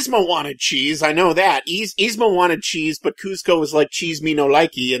 Yzma wanted cheese, I know that. Yzma wanted cheese, but Kuzco was like, cheese me no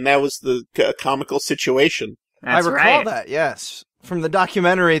likey, and that was the comical situation. That's I recall right. that, yes. From the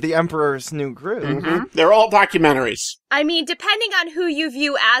documentary, The Emperor's New Groove. Mm-hmm. They're all documentaries. I mean, depending on who you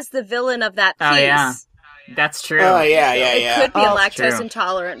view as the villain of that piece... Oh, yeah. That's true. Oh, yeah. It could be a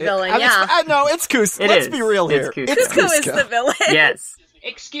lactose-intolerant villain, No, it's Kuzco. Let's be real here. Kuzco is the villain. Yes.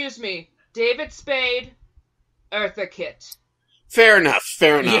 Excuse me. David Spade, Eartha Kitt. Fair enough.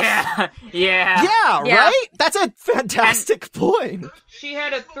 Yeah, right? That's a fantastic point. She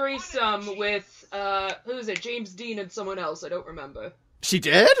had a threesome with, who is it? James Dean and someone else. I don't remember. She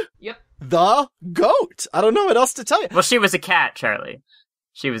did? Yep. The goat. I don't know what else to tell you. Well, she was a cat, Charlie.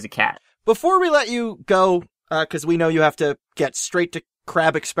 She was a cat. Before we let you go, because we know you have to get straight to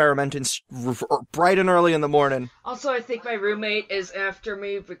crab experimenting bright and early in the morning. Also, I think my roommate is after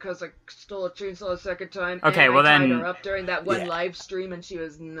me because I stole a chainsaw a second time. Okay, and well I tied then... her up during that one live stream and she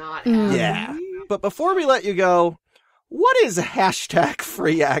was not happy. Yeah. But before we let you go, what is hashtag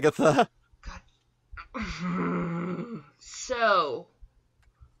free Agatha? So,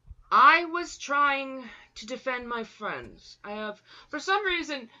 I was trying to defend my friends. For some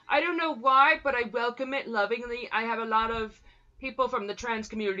reason, I don't know why, but I welcome it lovingly. I have a lot of people from the trans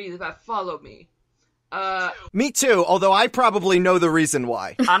community that follow me. Me too, although I probably know the reason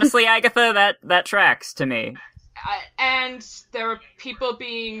why. Honestly, Agatha, that tracks to me. And there are people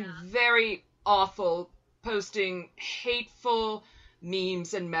being very awful, posting hateful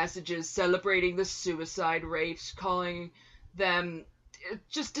memes and messages celebrating the suicide rate, calling them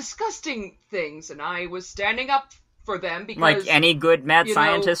just disgusting things, and I was standing up for them because... Like any good mad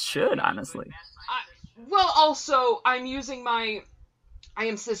scientist should, honestly. Also, I am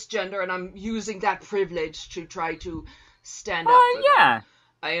cisgender, and I'm using that privilege to try to stand up for them.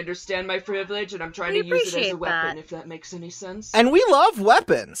 I understand my privilege, and I'm trying to use it as a weapon, if that makes any sense. And we love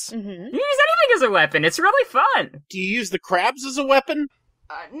weapons. Mm-hmm. You use anything as a weapon. It's really fun. Do you use the crabs as a weapon?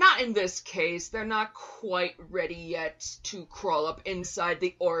 Not in this case. They're not quite ready yet to crawl up inside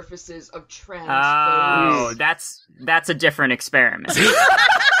the orifices of trans folks. That's a different experiment.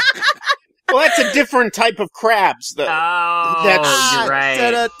 Well, that's a different type of crabs, though. You're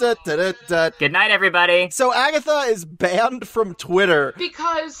right. Good night, everybody. So Agatha is banned from Twitter.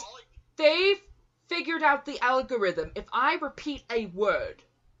 Because they figured out the algorithm. If I repeat a word,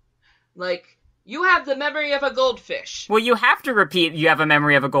 like... You have the memory of a goldfish. Well, you have to repeat you have a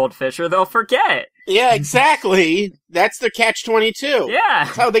memory of a goldfish or they'll forget. Yeah, exactly. That's the catch-22. Yeah.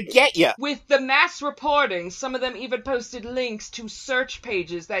 That's how they get you. With the mass reporting, some of them even posted links to search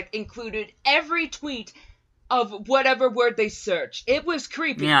pages that included every tweet of whatever word they searched. It was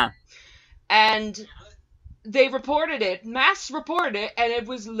creepy. Yeah. And they mass reported it, and it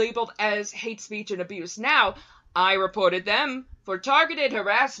was labeled as hate speech and abuse. Now, I reported them for targeted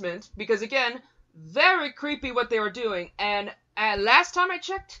harassment because, again, very creepy what they were doing. And last time I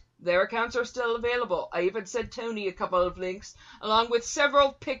checked, Their accounts are still available. I even sent Tony a couple of links, along with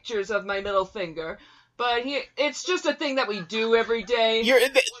several pictures of my middle finger. But it's just a thing that we do every day.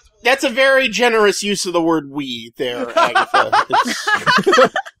 That's a very generous use of the word "we" there,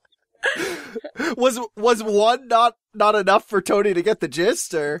 Agatha. Was one not enough for Tony to get the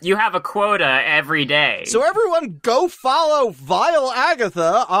gist, or? You have a quota every day. So everyone go follow Vile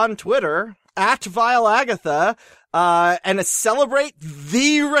Agatha on Twitter, @VileAgatha, and celebrate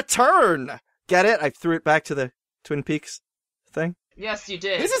the return. Get it? I threw it back to the Twin Peaks thing. Yes, you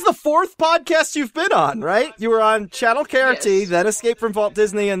did. This is the 4th podcast you've been on, right? You were on Channel KRT, Yes. then Escape from Walt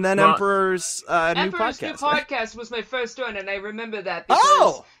Disney, and then Emperor's New Emperor's New Podcast. Podcast was my first one, and I remember that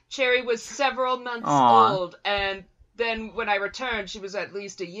because Cherry was several months old, and then when I returned, she was at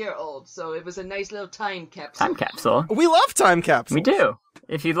least a year old, so it was a nice little time capsule. Time capsule. We love time capsules. We do.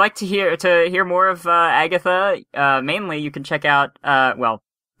 If you'd like to hear more of Agatha, mainly you can check out,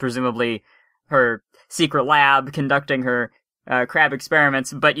 presumably her secret lab conducting her crab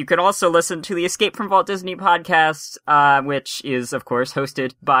experiments, but you can also listen to the Escape from Walt Disney podcast, which is, of course,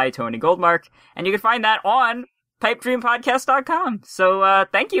 hosted by Tony Goldmark, and you can find that on pipedreampodcast.com. So,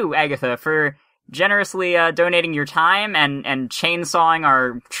 thank you, Agatha, for generously donating your time and chainsawing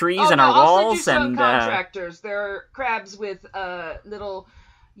our trees and our walls. And contractors. They're crabs with little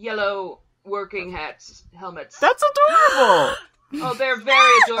yellow working helmets. That's adorable! Oh, they're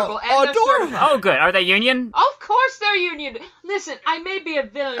very adorable. And adorable. Oh, good. Are they union? Of course they're union. Listen, I may be a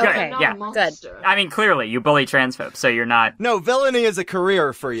villain, but I'm not a monster. I mean, clearly, you bully transphobes, so you're not... No, villainy is a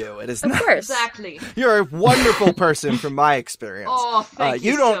career for you. It is Of not. course. Exactly. You're a wonderful person from my experience. Oh, thank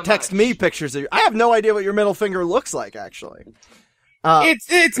you You don't so text much. me pictures of I have no idea what your middle finger looks like, actually.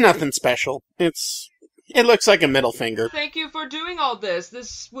 It's nothing special. It looks like a middle finger. Thank you for doing all this.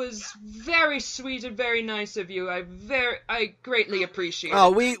 This was very sweet and very nice of you. I greatly appreciate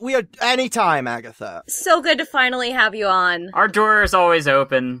Oh, it. we are anytime, Agatha. So good to finally have you on. Our door is always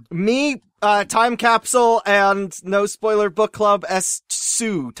open. Me, Time Capsule, and No Spoiler Book Club,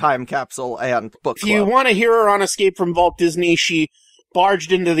 Sue Time Capsule and Book If you Club. want to hear her on Escape from Walt Disney, she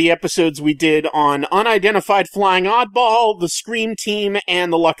barged into the episodes we did on Unidentified Flying Oddball, The Scream Team,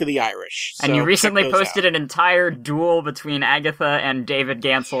 and The Luck of the Irish. And So you recently check those posted out. an entire duel between Agatha and David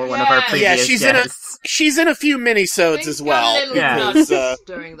Gansel, one of our previous guests. She's in a few minisodes Things as got well. a little because, nuts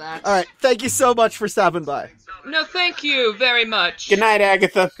during that. All right, thank you so much for stopping by. No, thank you very much. Good night,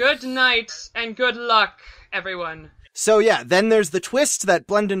 Agatha. Good night, and good luck, everyone. So yeah, then there's the twist that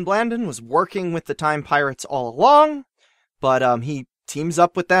Blendon Blandon was working with the Time Pirates all along, but he teams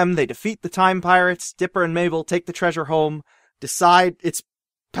up with them, they defeat the Time Pirates, Dipper and Mabel take the treasure home, decide its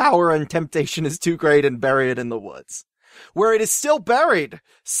power and temptation is too great, and bury it in the woods. Where it is still buried,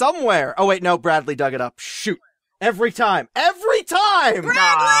 somewhere. Oh wait, no, Bradley dug it up. Shoot. Every time!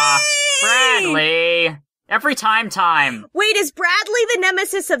 Bradley! Every time. Wait, is Bradley the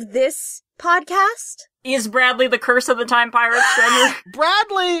nemesis of this podcast? Is Bradley the curse of the Time Pirates treasure?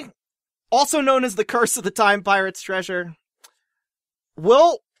 Bradley, also known as the Curse of the Time Pirates treasure.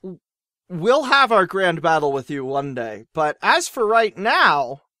 We'll have our grand battle with you one day, but as for right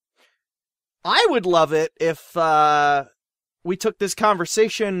now, I would love it if we took this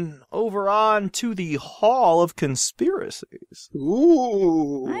conversation over on to the Hall of Conspiracies.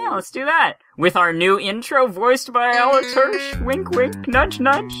 Ooh. Yeah, let's do that. With our new intro voiced by Alex Hirsch. Wink, wink, nudge,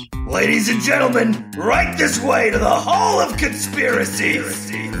 nudge. Ladies and gentlemen, right this way to the Hall of Conspiracies.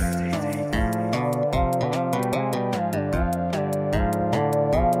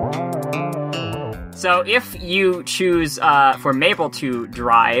 So if you choose for Mabel to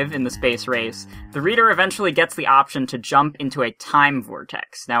drive in the space race, the reader eventually gets the option to jump into a time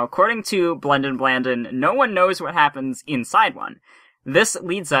vortex. Now, according to Blendon Blandon, no one knows what happens inside one. This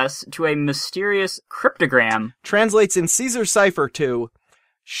leads us to a mysterious cryptogram. Translates in Caesar cipher to,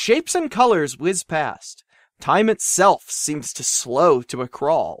 shapes and colors whiz past. Time itself seems to slow to a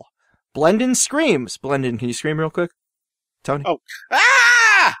crawl. Blendon screams. Blendon, can you scream real quick? Tony? Oh.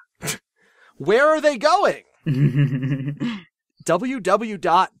 Ah! Where are they going?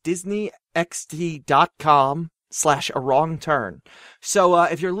 www.disneyxt.com/a-wrong-turn. So,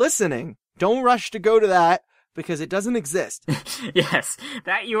 if you're listening, don't rush to go to that, because it doesn't exist. Yes,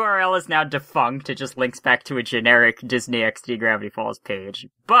 that URL is now defunct. It just links back to a generic Disney XD Gravity Falls page.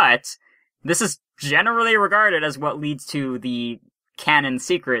 But this is generally regarded as what leads to the canon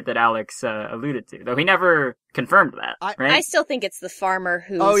secret that Alex alluded to, though he never confirmed that, right? I still think it's the farmer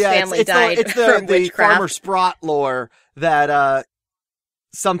whose it's family died it's from the witchcraft. Farmer Sprott lore that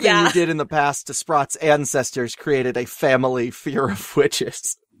something Yeah. you did in the past to Sprott's ancestors created a family fear of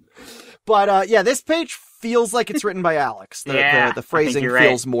witches. But yeah, this page feels like it's written by Alex. The phrasing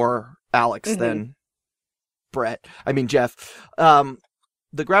feels more Alex than Jeff.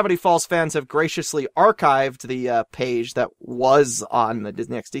 The Gravity Falls fans have graciously archived the page that was on the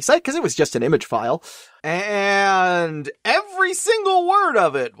Disney XD site because it was just an image file. And every single word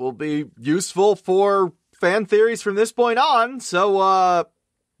of it will be useful for fan theories from this point on. So,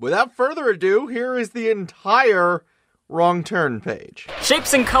 without further ado, here is the entire Wrong Turn page.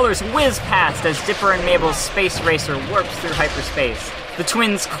 Shapes and colors whiz past as Dipper and Mabel's space racer warps through hyperspace. The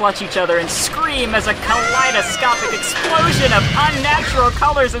twins clutch each other and scream as a kaleidoscopic explosion of unnatural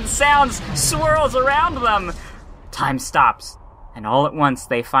colors and sounds swirls around them. Time stops, and all at once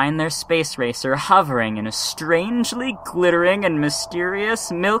they find their space racer hovering in a strangely glittering and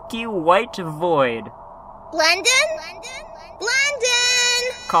mysterious milky white void. London?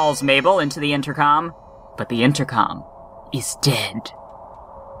 London! Calls Mabel into the intercom, but the intercom is dead.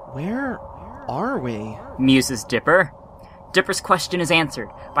 Where are we? Muses Dipper. Dipper's question is answered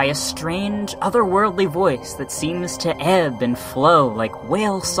by a strange, otherworldly voice that seems to ebb and flow like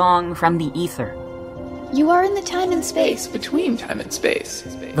whale song from the ether. You are in the time and space between time and space.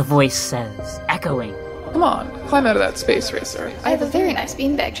 The voice says, echoing. Come on, climb out of that space racer. I have a very nice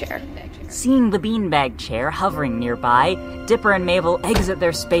beanbag chair. Seeing the beanbag chair hovering nearby, Dipper and Mabel exit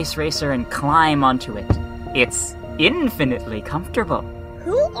their space racer and climb onto it. It's infinitely comfortable.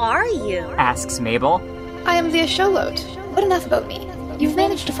 Who are you? Asks Mabel. I am the Asholot. But enough about me. You've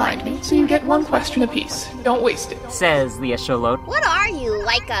managed to find me, so you get one question apiece. Don't waste it. Says the Asholot. What are you,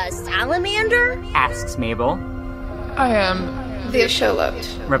 like a salamander? Asks Mabel. I am the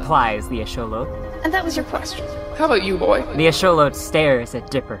Asholot. Replies the Asholot. And that was your question. How about you, boy? The Asholot stares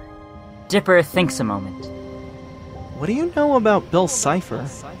at Dipper. Dipper thinks a moment. What do you know about Bill Cipher?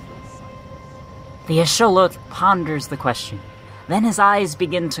 The Asholot ponders the question. Then his eyes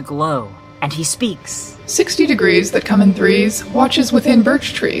begin to glow, and he speaks. 60 degrees that come in threes, watches within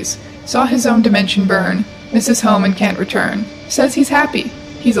birch trees, saw his own dimension burn, misses home and can't return, says he's happy,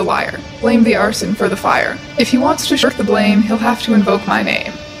 he's a liar, blame the arson for the fire. If he wants to shirk the blame, he'll have to invoke my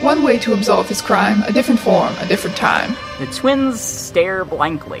name. One way to absolve his crime, a different form, a different time. The twins stare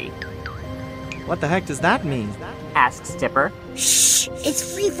blankly. What the heck does that mean? Asks Dipper. Shh, it's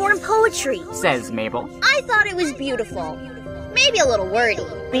freeform poetry, says Mabel. I thought it was beautiful. Maybe a little wordy.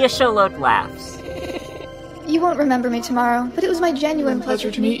 The Asholot laughs. You won't remember me tomorrow, but it was my genuine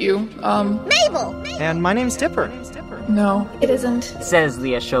pleasure to meet you. Mabel! And my name's Dipper. No, it isn't. Says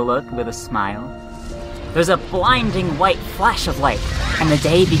the Asholot with a smile. There's a blinding white flash of light, and the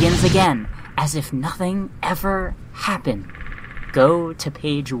day begins again, as if nothing ever happened. Go to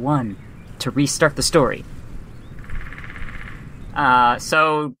page 1 to restart the story.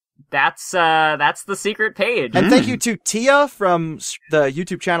 So that's the secret page. And thank you to Tia from the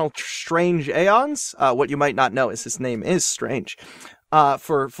YouTube channel Strange Aeons. What you might not know is his name is Strange.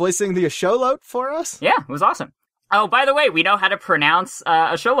 For voicing the Asholot for us. Yeah, it was awesome. Oh, by the way, we know how to pronounce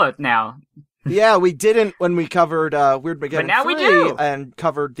Asholot now. Yeah, we didn't when we covered Weird Mageddon But now 3 we do. And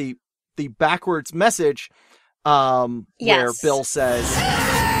covered the backwards message where Bill says,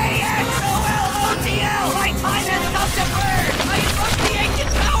 Hey, XOLOTL, my time has come to burn! I invoke the ancient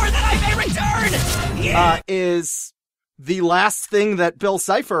power that I may return! Yeah. Is the last thing that Bill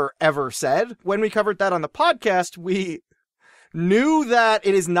Cipher ever said. When we covered that on the podcast, we knew that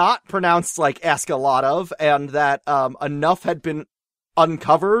it is not pronounced like ask a lot of, and that enough had been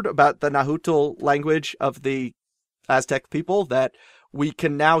uncovered about the Nahuatl language of the Aztec people that we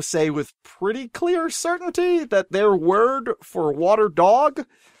can now say with pretty clear certainty that their word for water dog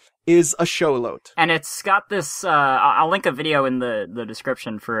is Asholot. And it's got this, I'll link a video in the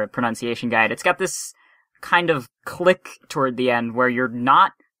description for a pronunciation guide. It's got this kind of click toward the end where you're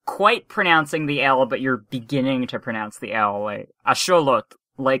not quite pronouncing the L, but you're beginning to pronounce the L, like Asholot.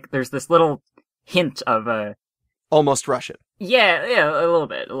 Like, there's this little hint of a... Almost Russian. Yeah, a little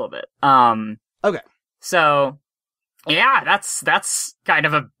bit. Okay. So, yeah, that's kind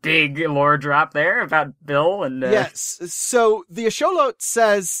of a big lore drop there about Bill and... Yes, so the Asholot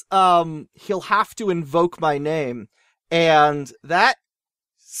says, he'll have to invoke my name, and that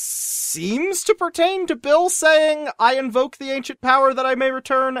seems to pertain to Bill saying, I invoke the ancient power that I may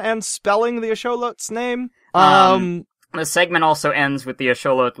return, and spelling the Asholot's name. The segment also ends with the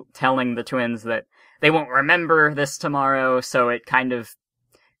Asholot telling the twins that they won't remember this tomorrow, so it kind of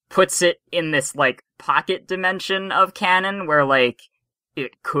puts it in this, like, pocket dimension of canon where, like,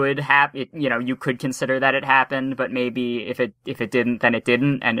 it could happen, you could consider that it happened, but maybe if it didn't, then it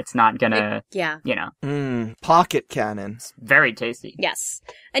didn't, and it's not gonna, pocket canon. It's very tasty. Yes.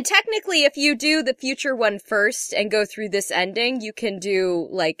 And technically, if you do the future one first and go through this ending, you can do,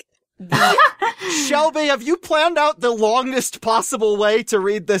 like, Shelby, have you planned out the longest possible way to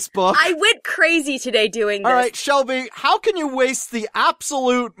read this book? I went crazy today doing this. All right, Shelby, how can you waste the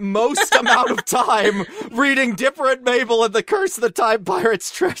absolute most amount of time reading Dipper and Mabel and the Curse of the Time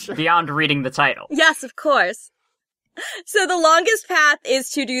Pirate's Treasure? Beyond reading the title. Yes, of course. So the longest path is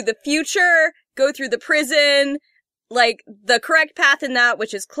to do the future, go through the prison, like the correct path in that,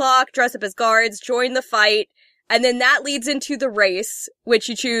 which is clock, dress up as guards, join the fight, and then that leads into the race, which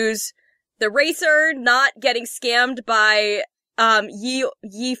you choose the racer, not getting scammed by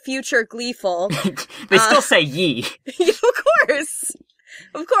ye future gleeful. They still say ye.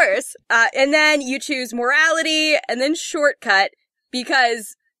 Of course. And then you choose morality, and then shortcut,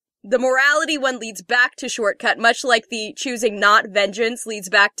 because the morality one leads back to shortcut, much like the choosing not vengeance leads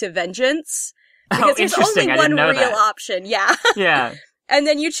back to vengeance. Because there's only one real option, yeah. Yeah. And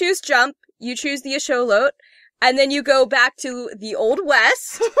then you choose jump, you choose the Asholot, and then you go back to the Old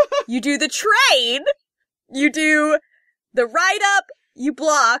West, you do the trade, you do the write-up, you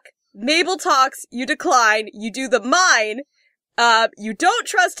block, Mabel talks, you decline, you do the mine, you don't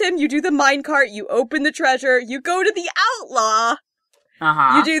trust him, you do the minecart, you open the treasure, you go to the outlaw,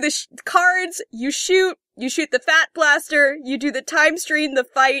 you do the cards, you shoot the fat blaster, you do the time stream, the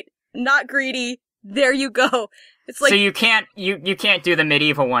fight, not greedy, there you go. It's like, so you can't do the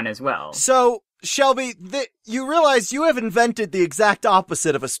medieval one as well. So, Shelby, you realize you have invented the exact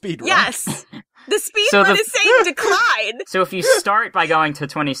opposite of a speedrun. Yes. The speedrun is saying decline. So if you start by going to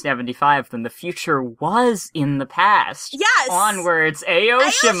 2075, then the future was in the past. Yes. Onwards,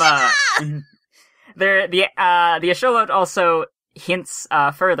 Aoshima. The Asholot also hints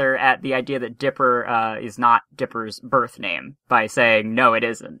further at the idea that Dipper is not Dipper's birth name by saying, no, it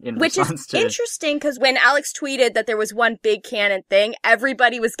isn't. Which is interesting, because when Alex tweeted that there was one big canon thing,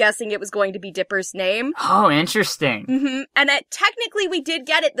 everybody was guessing it was going to be Dipper's name. Oh, interesting. Mm-hmm. And technically we did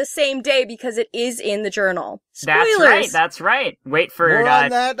get it the same day because it is in the journal. Spoilers! That's right. Wait for more on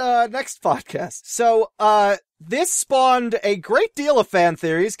that next podcast. So, this spawned a great deal of fan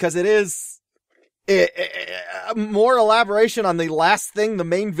theories, because it is more elaboration on the last thing the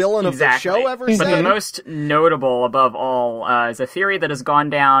main villain of the show ever said. But the most notable above all is a theory that has gone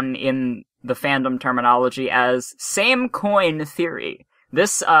down in the fandom terminology as same coin theory.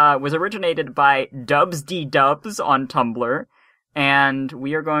 This was originated by Dubs D Dubs on Tumblr, and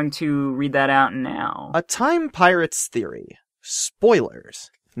we are going to read that out now. A Time Pirates theory. Spoilers.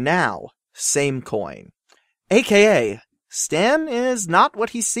 Now, same coin. AKA, Stan is not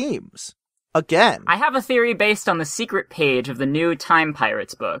what he seems. Again. I have a theory based on the secret page of the new Time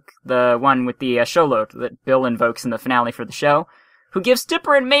Pirates book, the one with the Asholot that Bill invokes in the finale for the show, who gives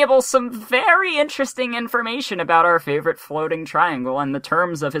Dipper and Mabel some very interesting information about our favorite floating triangle and the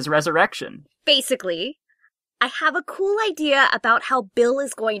terms of his resurrection. Basically, I have a cool idea about how Bill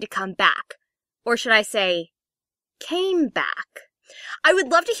is going to come back. Or should I say, came back. I would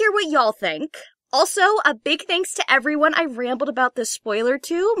love to hear what y'all think. Also, a big thanks to everyone I rambled about this spoiler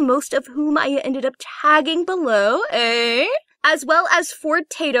to, most of whom I ended up tagging below, as well as Ford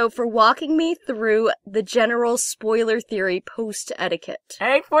Tato for walking me through the general spoiler theory post-etiquette.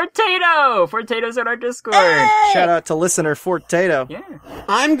 Hey, Ford Tato! Ford Tato's in our Discord. Hey! Shout out to listener Ford Tato. Yeah.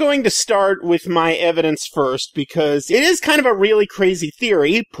 I'm going to start with my evidence first, because it is kind of a really crazy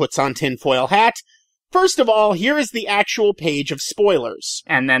theory, puts on tinfoil hat. First of all, here is the actual page of spoilers.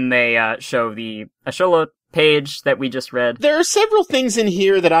 And then they show the Asholot page that we just read. There are several things in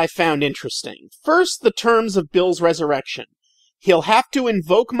here that I found interesting. First, the terms of Bill's resurrection. He'll have to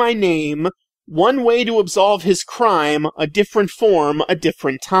invoke my name, one way to absolve his crime, a different form, a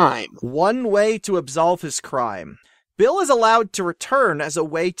different time. One way to absolve his crime. Bill is allowed to return as a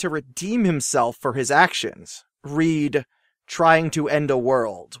way to redeem himself for his actions. Read, trying to end a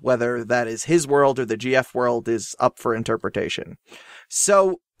world, whether that is his world or the GF world is up for interpretation.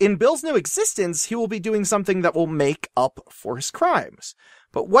 So, in Bill's new existence, he will be doing something that will make up for his crimes.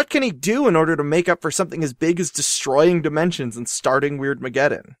 But what can he do in order to make up for something as big as destroying dimensions and starting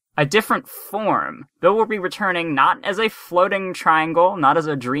Weirdmageddon? A different form. Bill will be returning not as a floating triangle, not as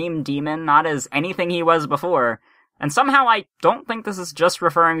a dream demon, not as anything he was before. And somehow I don't think this is just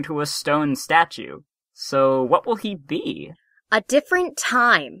referring to a stone statue. So what will he be? A different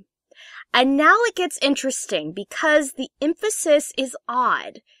time. And now it gets interesting because the emphasis is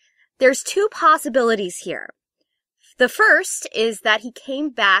odd. There's two possibilities here. The first is that he came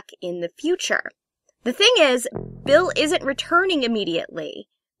back in the future. The thing is, Bill isn't returning immediately.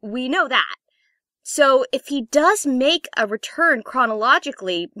 We know that. So if he does make a return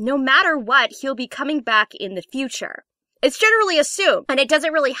chronologically, no matter what, he'll be coming back in the future. It's generally assumed, and it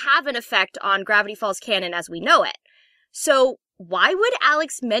doesn't really have an effect on Gravity Falls canon as we know it. So why would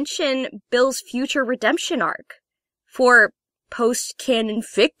Alex mention Bill's future redemption arc? For post-canon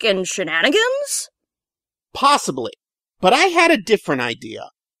fic and shenanigans? Possibly. But I had a different idea.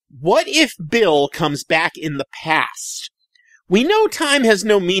 What if Bill comes back in the past? We know time has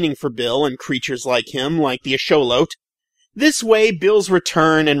no meaning for Bill and creatures like him, like the Asholot. This way, Bill's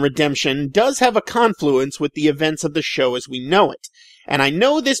return and redemption does have a confluence with the events of the show as we know it. And I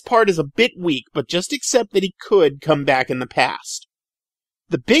know this part is a bit weak, but just accept that he could come back in the past.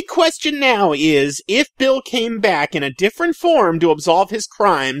 The big question now is, if Bill came back in a different form to absolve his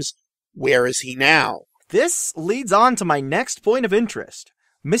crimes, where is he now? This leads on to my next point of interest.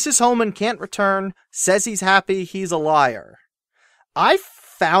 Mrs. Holman can't return, says he's happy, he's a liar. I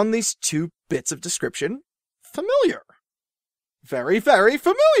found these two bits of description familiar. Very, very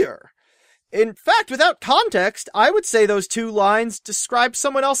familiar. In fact, without context, I would say those two lines describe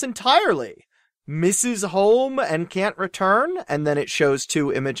someone else entirely. Mrs. Home and can't return, and then it shows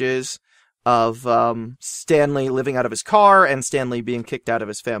two images of Stanley living out of his car and Stanley being kicked out of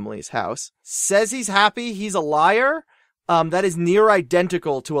his family's house. Says he's happy, he's a liar. That is near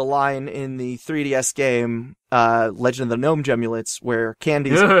identical to a line in the 3DS game Legend of the Gnome Gemulets where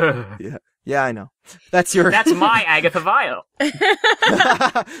Candy's... Yeah, I know. That's my Agatha Vile.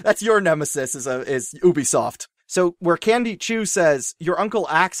 That's your nemesis is Ubisoft. So where Candy Chu says, your uncle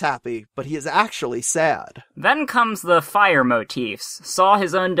acts happy, but he is actually sad. Then comes the fire motifs. Saw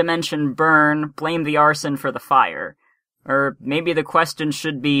his own dimension burn, blame the arson for the fire. Or maybe the question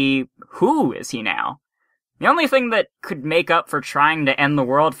should be, who is he now? The only thing that could make up for trying to end the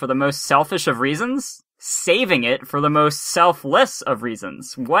world for the most selfish of reasons? Saving it for the most selfless of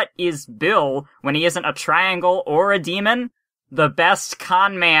reasons. What is Bill when he isn't a triangle or a demon? The best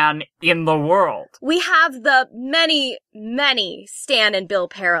con man in the world. We have the many, many Stan and Bill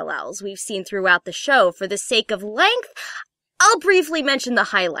parallels we've seen throughout the show. For the sake of length, I'll briefly mention the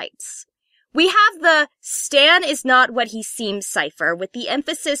highlights. We have the Stan is not what he seems cipher, with the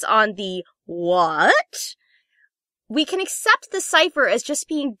emphasis on the what? We can accept the cipher as just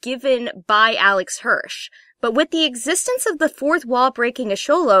being given by Alex Hirsch, but with the existence of the fourth wall breaking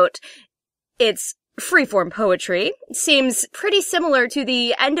Asholot, it's freeform poetry. Seems pretty similar to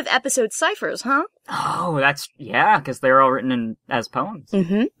the end of episode ciphers, huh? Oh, because they're all written as poems.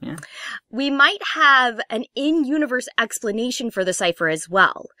 Mm-hmm. Yeah. We might have an in-universe explanation for the cipher as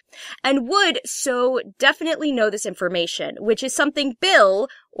well, and would so definitely know this information, which is something Bill,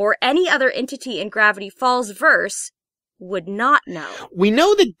 or any other entity in Gravity Falls verse, would not know. We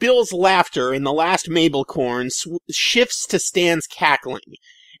know that Bill's laughter in the last Mabel corn shifts to Stan's cackling,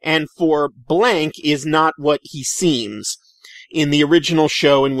 and for blank is not what he seems. In the original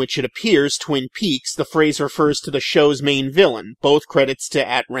show in which it appears, Twin Peaks, the phrase refers to the show's main villain, both credits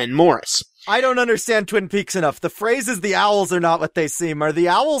to @Ren Morris. I don't understand Twin Peaks enough. The phrase is the owls are not what they seem. Are the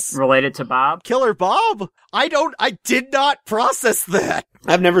owls related to Bob? Killer Bob? I did not process that.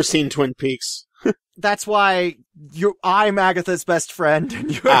 I've never seen Twin Peaks. That's why I'm Agatha's best friend,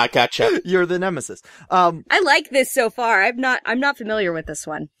 and gotcha. You're the nemesis. I like this so far. I'm not familiar with this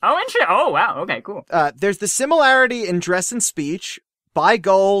one. Oh, interesting. Oh, wow. Okay, cool. There's the similarity in dress and speech. Buy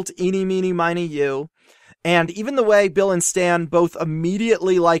gold, eeny, meeny, miny, you. And even the way Bill and Stan both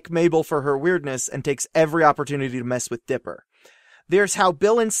immediately like Mabel for her weirdness and takes every opportunity to mess with Dipper. There's how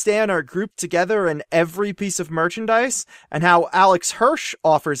Bill and Stan are grouped together in every piece of merchandise, and how Alex Hirsch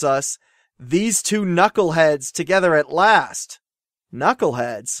offers us these two knuckleheads together at last.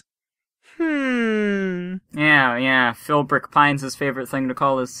 Knuckleheads? Yeah. Philbrick Pines' favorite thing to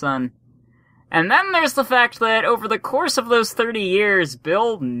call his son. And then there's the fact that over the course of those 30 years,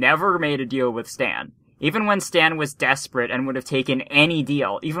 Bill never made a deal with Stan. Even when Stan was desperate and would have taken any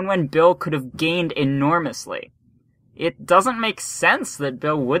deal, even when Bill could have gained enormously. It doesn't make sense that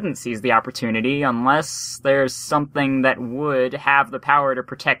Bill wouldn't seize the opportunity unless there's something that would have the power to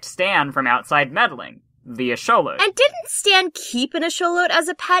protect Stan from outside meddling. The Asholot. And didn't Stan keep an Asholot as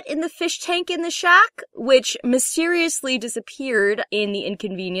a pet in the fish tank in the shack, which mysteriously disappeared in The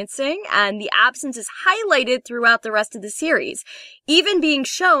Inconveniencing, and the absence is highlighted throughout the rest of the series, even being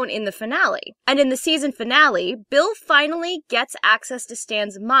shown in the finale. And in the season finale, Bill finally gets access to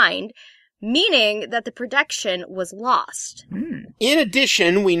Stan's mind, meaning that the protection was lost. In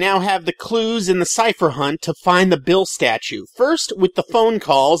addition, we now have the clues in the cipher hunt to find the Bill statue. First, with the phone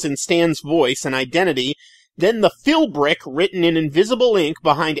calls in Stan's voice and identity, then the Philbrick written in invisible ink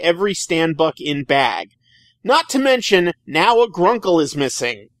behind every Stan Buck in bag. Not to mention, now a Grunkle is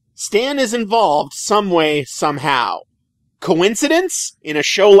missing. Stan is involved some way, somehow. Coincidence? In a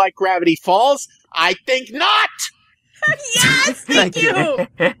show like Gravity Falls? I think not! Yes, thank you!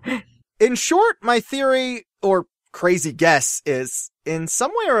 In short, my theory, or crazy guess is, in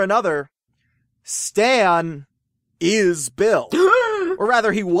some way or another, Stan is Bill. Or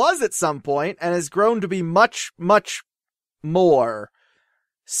rather, he was at some point and has grown to be much, much more.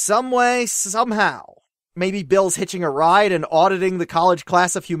 Some way, somehow. Maybe Bill's hitching a ride and auditing the college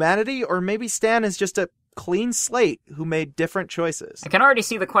class of humanity, or maybe Stan is just a clean slate who made different choices. I can already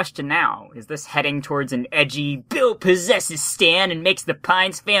see the question now. Is this heading towards an edgy, Bill possesses Stan and makes the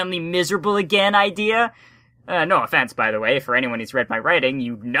Pines family miserable again idea? No offense, by the way, for anyone who's read my writing,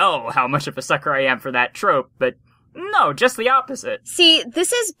 you know how much of a sucker I am for that trope, but no, just the opposite. See,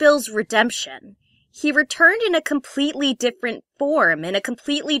 this is Bill's redemption. He returned in a completely different form, in a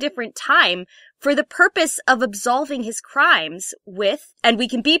completely different time, for the purpose of absolving his crimes with, and we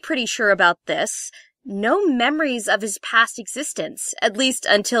can be pretty sure about this, no memories of his past existence, at least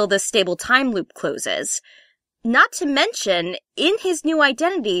until the stable time loop closes. Not to mention, in his new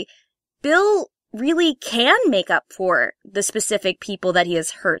identity, Bill really can make up for the specific people that he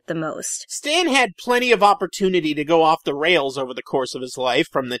has hurt the most. Stan had plenty of opportunity to go off the rails over the course of his life,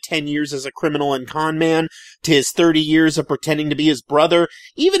 from the 10 years as a criminal and con man, to his 30 years of pretending to be his brother,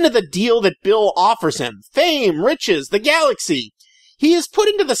 even to the deal that Bill offers him. Fame, riches, the galaxy. He is put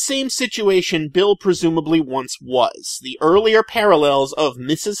into the same situation Bill presumably once was, the earlier parallels of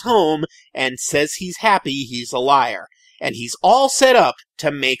Mrs. Home, and says he's happy he's a liar. And he's all set up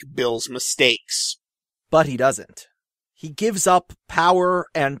to make Bill's mistakes. But he doesn't. He gives up power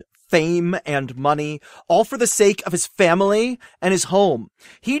and fame and money, all for the sake of his family and his home.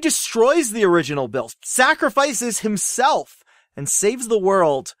 He destroys the original Bill, sacrifices himself, and saves the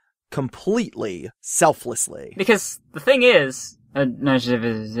world completely selflessly. Because the thing is,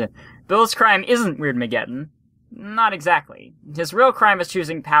 Bill's crime isn't Weirdmageddon. Not exactly. His real crime is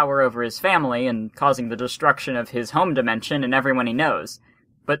choosing power over his family and causing the destruction of his home dimension and everyone he knows.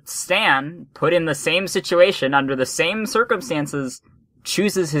 But Stan, put in the same situation under the same circumstances,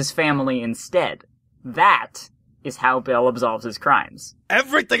 chooses his family instead. That is how Bill absolves his crimes.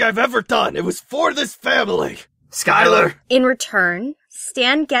 Everything I've ever done, it was for this family. Skylar! In return,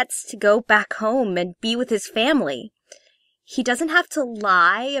 Stan gets to go back home and be with his family. He doesn't have to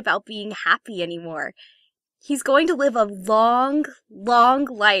lie about being happy anymore. He's going to live a long, long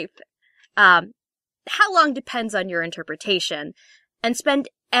life. How long depends on your interpretation. And spend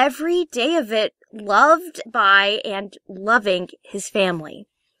every day of it loved by and loving his family.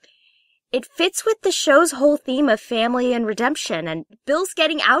 It fits with the show's whole theme of family and redemption, and Bill's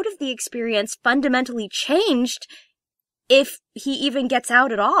getting out of the experience fundamentally changed, if he even gets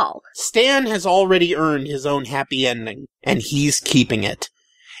out at all. Stan has already earned his own happy ending, and he's keeping it.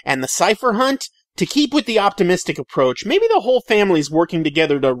 And the Cypher Hunt? To keep with the optimistic approach, maybe the whole family's working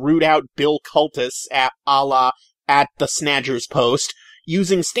together to root out Bill cultists a la at the Snatcher's Post,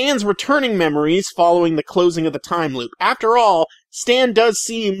 using Stan's returning memories following the closing of the time loop. After all, Stan does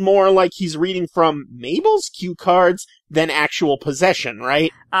seem more like he's reading from Mabel's cue cards than actual possession,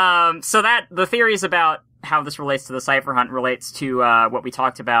 right? So that, the theories about how this relates to the Cypher Hunt relates to what we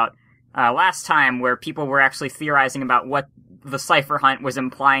talked about last time, where people were actually theorizing about what the Cypher Hunt was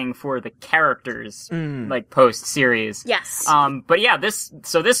implying for the characters, like, post-series. Yes. But yeah, this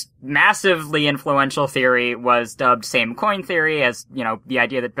massively influential theory was dubbed same coin theory, as, you know, the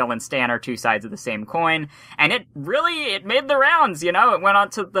idea that Bill and Stan are two sides of the same coin. And it made the rounds, you know, it went on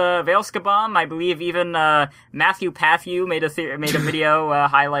to the Veilskabam. I believe even, Matthew Pathew made a video,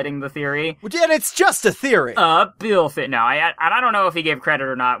 highlighting the theory. Well, yeah, it's just a theory. Bill I don't know if he gave credit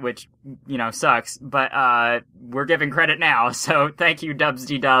or not, which, you know, sucks, but, we're giving credit now. So thank you,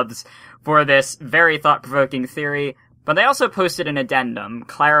 Dubs for this very thought-provoking theory. But they also posted an addendum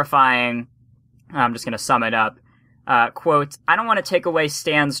clarifying, I'm just going to sum it up, quote, I don't want to take away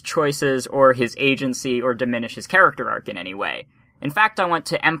Stan's choices or his agency or diminish his character arc in any way. In fact, I want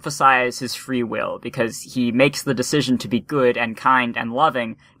to emphasize his free will, because he makes the decision to be good and kind and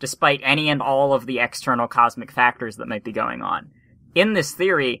loving, despite any and all of the external cosmic factors that might be going on. In this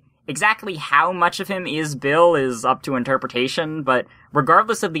theory, exactly how much of him is Bill is up to interpretation, but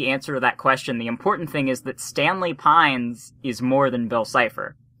regardless of the answer to that question, the important thing is that Stanley Pines is more than Bill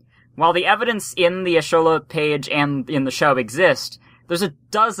Cipher. While the evidence in the Ashola page and in the show exist, there's a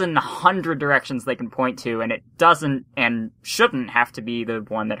dozen, 100 directions they can point to, and it doesn't and shouldn't have to be the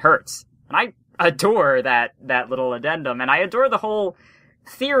one that hurts. And I adore that little addendum, and I adore the whole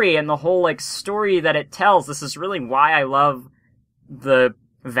theory and the whole, like, story that it tells. This is really why I love the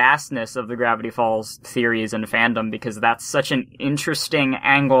vastness of the Gravity Falls theories and fandom, because that's such an interesting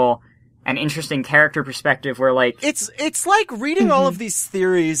angle an interesting character perspective where, like... It's like reading all of these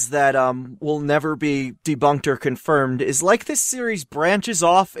theories that will never be debunked or confirmed is like this series branches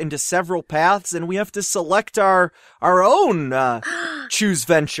off into several paths and we have to select our own choose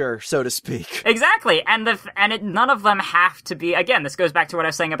venture, so to speak. Exactly, and none of them have to be... Again, this goes back to what I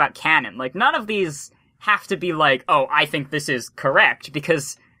was saying about canon. Like, none of these have to be like, oh, I think this is correct,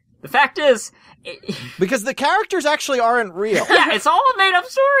 because the fact is... Because the characters actually aren't real. Yeah, it's all a made-up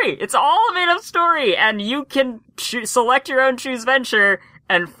story. It's all a made-up story, and you can select your own choose venture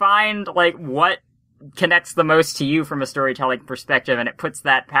and find, like, what connects the most to you from a storytelling perspective, and it puts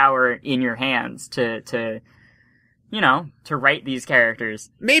that power in your hands to write these characters.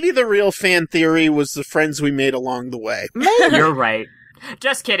 Maybe the real fan theory was the friends we made along the way. Maybe. You're right.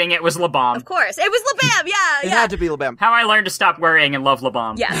 Just kidding, it was LaBomb. Of course. It was LaBam, yeah. It had to be LaBam. How I learned to stop worrying and love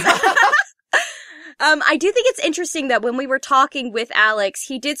LaBomb. Yes. I do think it's interesting that when we were talking with Alex,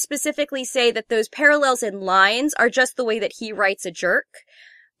 he did specifically say that those parallels in lines are just the way that he writes a jerk.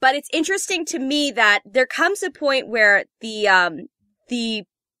 But it's interesting to me that there comes a point where the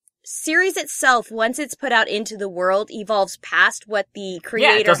series itself, once it's put out into the world, evolves past what the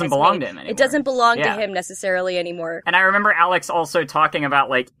creator it doesn't has belong made. to him anymore. It doesn't belong to him necessarily anymore. And I remember Alex also talking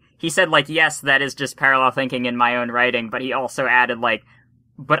about, like, he said, like, yes, that is just parallel thinking in my own writing, but he also added, like,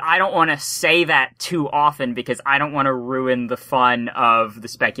 but I don't want to say that too often because I don't want to ruin the fun of the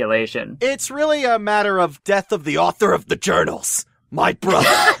speculation. It's really a matter of death of the author of the journals, my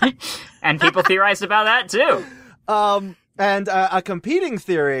brother. And people theorized about that too. And a competing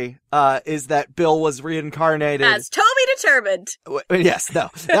theory is that Bill was reincarnated. As Toby determined. Yes,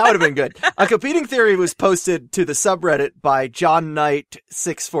 no, that would have been good. A competing theory was posted to the subreddit by John Knight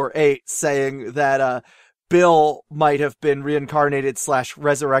 648 saying that Bill might have been reincarnated /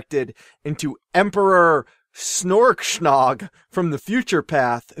 resurrected into Emperor Snorkschnog from the future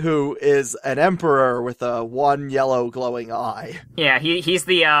path, who is an emperor with one yellow glowing eye. Yeah, he's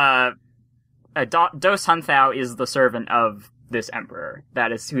the, Dos Hunthau is the servant of this emperor.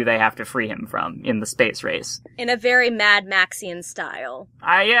 That is who they have to free him from in the space race. In a very Mad Maxian style.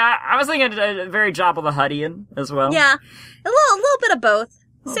 I was thinking a very Jabba the Huttian as well. Yeah, a little bit of both.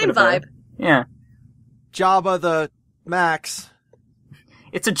 Same vibe. Yeah. Jabba the Max.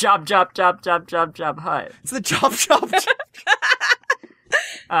 It's a job hut. It's the job.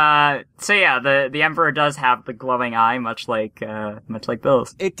 So yeah, the Emperor does have the glowing eye, much like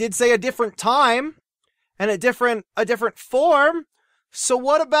Bill's. It did say a different time and a different form. So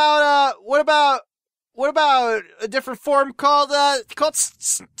what about a different form called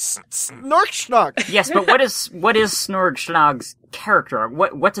Snorkschnog? Yes, but what is Snorkschnog's character?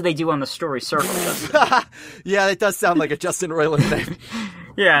 What do they do on the story surface? Yeah, it does sound like a Justin Roiland name.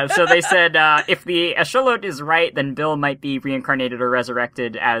 Yeah, so they said if the Echelot is right, then Bill might be reincarnated or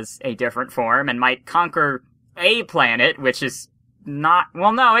resurrected as a different form and might conquer a planet, which is not...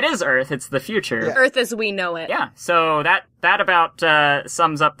 Well, no, it is Earth. It's the future. Yeah. Earth as we know it. Yeah, so that about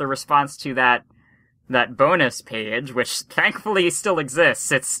sums up the response to that bonus page, which thankfully still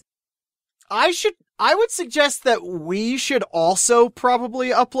exists. I would suggest that we should also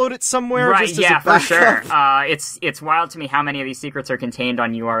probably upload it somewhere. Right, just yeah, as a backup. for sure. It's wild to me how many of these secrets are contained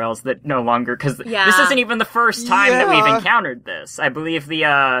on URLs that no longer, because this isn't even the first time that we've encountered this. I believe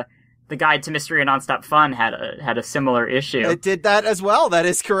the Guide to Mystery and Nonstop Fun had a similar issue. It did that as well. That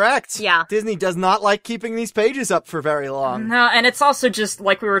is correct. Yeah. Disney does not like keeping these pages up for very long. No, and it's also just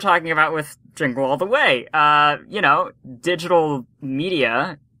like we were talking about with Jingle All the Way. Digital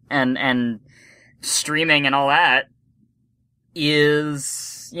media and streaming and all that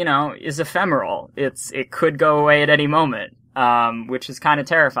is ephemeral. It could go away at any moment, which is kind of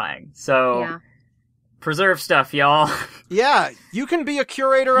terrifying. So preserve stuff, y'all. Yeah, you can be a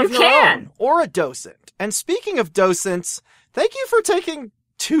curator of your own or a docent. And speaking of docents, thank you for taking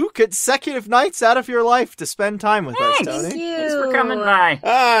 2 consecutive nights out of your life to spend time with us, Tony. Thanks for coming by.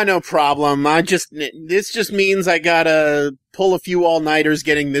 No problem. This just means I gotta pull a few all-nighters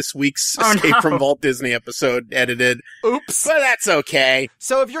getting this week's Escape from Walt Disney episode edited. Oops. But that's okay.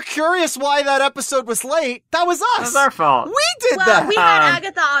 So if you're curious why that episode was late, that was us. That was our fault. We did that. Well, we had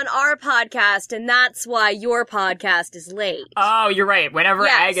Agatha on our podcast, and that's why your podcast is late. Oh, you're right. Whenever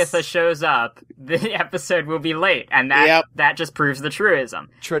Agatha shows up, the episode will be late, and that just proves the truism.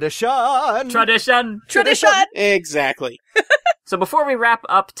 Tradition. Exactly. So before we wrap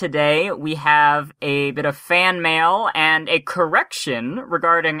up today, we have a bit of fan mail and a correction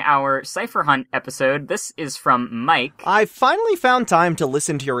regarding our Cypher Hunt episode. This is from Mike. I finally found time to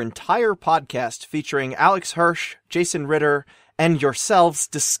listen to your entire podcast featuring Alex Hirsch, Jason Ritter, and yourselves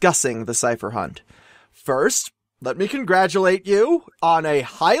discussing the Cypher Hunt. First, let me congratulate you on a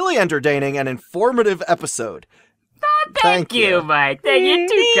highly entertaining and informative episode. Oh, thank you, Mike. Thank you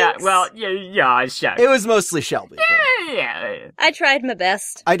too. Well, yeah, shucks. It was mostly Shelby. Yeah. I tried my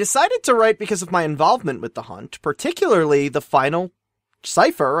best. I decided to write because of my involvement with the hunt, particularly the final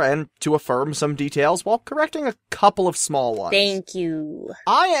cipher, and to affirm some details while correcting a couple of small ones. Thank you.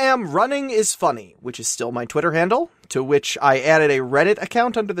 I am Running is Funny, which is still my Twitter handle, to which I added a Reddit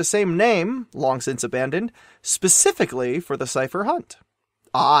account under the same name, long since abandoned, specifically for the cipher hunt.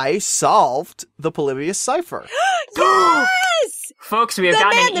 I solved the Polybius cipher. Yes! Folks, we have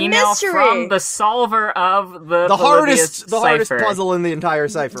gotten an email from the solver of the hardest cipher. puzzle in the entire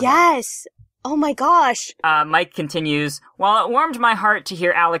cipher. Yes! Oh my gosh. Mike continues, while it warmed my heart to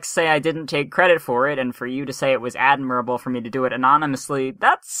hear Alex say I didn't take credit for it, and for you to say it was admirable for me to do it anonymously,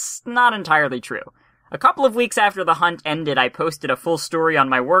 that's not entirely true. A couple of weeks after the hunt ended, I posted a full story on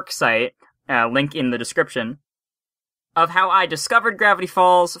my work site, link in the description, of how I discovered Gravity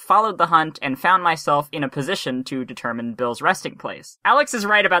Falls, followed the hunt, and found myself in a position to determine Bill's resting place. Alex is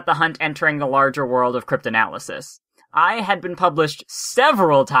right about the hunt entering the larger world of cryptanalysis. I had been published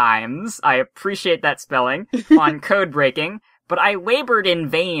several times, I appreciate that spelling, on code breaking, but I labored in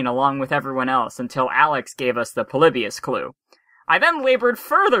vain along with everyone else until Alex gave us the Polybius clue. I then labored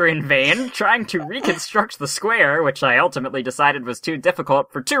further in vain, trying to reconstruct the square, which I ultimately decided was too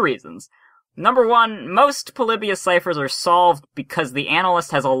difficult for two reasons. Number one, most Polybius ciphers are solved because the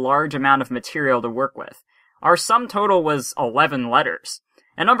analyst has a large amount of material to work with. Our sum total was 11 letters.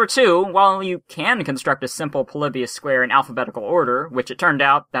 And number two, while you can construct a simple Polybius square in alphabetical order, which it turned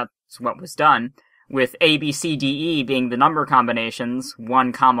out that's what was done, with A, B, C, D, E being the number combinations,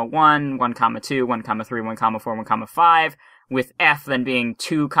 1, 1, 1, 2, 1, 3, 1, 4, 1, 5, with F then being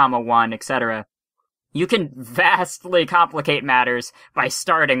 2, 1, etc., you can vastly complicate matters by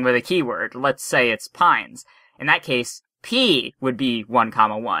starting with a keyword. Let's say it's pines. In that case, P would be 1,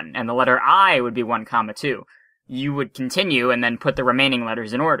 1, and the letter I would be 1, 2. You would continue and then put the remaining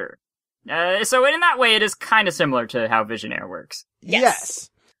letters in order. So in that way, it is kind of similar to how Visionaire works. Yes.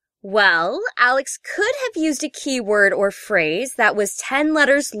 Well, Alex could have used a keyword or phrase that was 10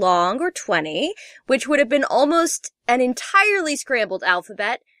 letters long or 20, which would have been almost an entirely scrambled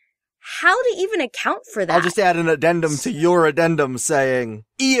alphabet. How to even account for that? I'll just add an addendum to your addendum saying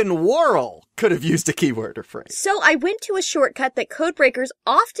Ian Worrell could have used a keyword or phrase. So I went to a shortcut that codebreakers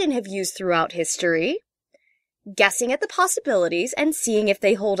often have used throughout history, guessing at the possibilities and seeing if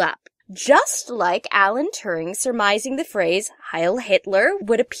they hold up. Just like Alan Turing surmising the phrase Heil Hitler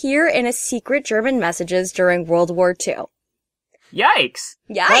would appear in a secret German messages during World War II. Yikes.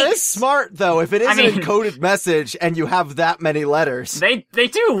 That is smart, though, if it is an encoded message and you have that many letters. They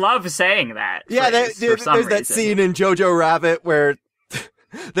do love saying that. Yeah, there's that scene in Jojo Rabbit where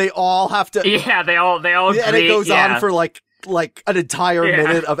they all have to... Yeah, they all agree. And it goes on for like an entire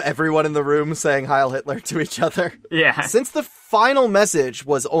minute of everyone in the room saying Heil Hitler to each other. Yeah. Since the final message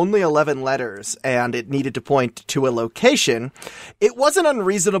was only 11 letters and it needed to point to a location, it wasn't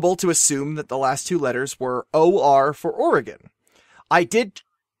unreasonable to assume that the last two letters were OR for Oregon. I did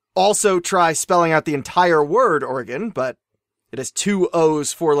also try spelling out the entire word Oregon, but it has two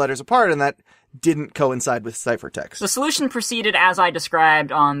O's 4 letters apart, and that didn't coincide with ciphertext. The solution proceeded as I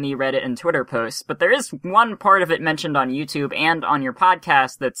described on the Reddit and Twitter posts, but there is one part of it mentioned on YouTube and on your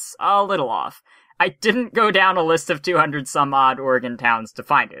podcast that's a little off. I didn't go down a list of 200 some odd Oregon towns to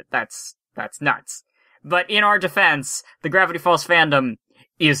find it. That's nuts. But in our defense, the Gravity Falls fandom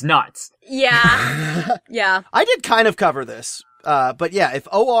is nuts. Yeah. Yeah. I did kind of cover this. But yeah, if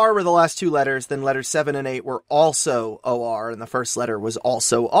OR were the last two letters, then letters 7 and 8 were also OR, and the first letter was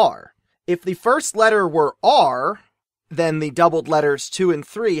also R. If the first letter were R, then the doubled letters 2 and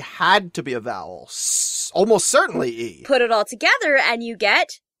 3 had to be a vowel. Almost certainly E. Put it all together and you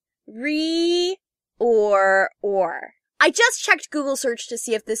get re or. I just checked Google search to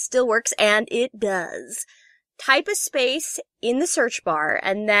see if this still works, and it does. Type a space in the search bar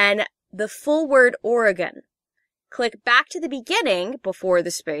and then the full word Oregon. Click back to the beginning before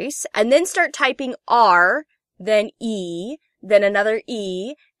the space, and then start typing R, then E, then another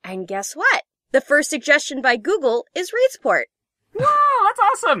E, and guess what? The first suggestion by Google is Reedsport. Whoa, that's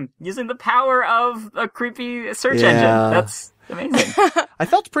awesome! Using the power of a creepy search engine. That's Amazing. I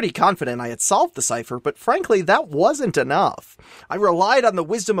felt pretty confident I had solved the cipher, but frankly, that wasn't enough. I relied on the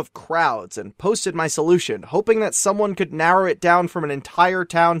wisdom of crowds and posted my solution, hoping that someone could narrow it down from an entire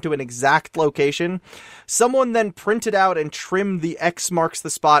town to an exact location. Someone then printed out and trimmed the X marks the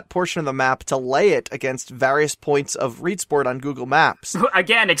spot portion of the map to lay it against various points of Reedsport on Google Maps.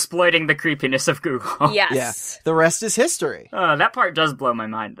 Again, exploiting the creepiness of Google. Yes. Yeah. The rest is history. That part does blow my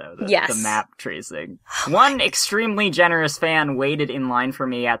mind, though. Yes. The map tracing. One extremely generous fan waited in line for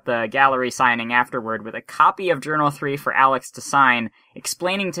me at the gallery signing afterward with a copy of Journal 3 for Alex to sign,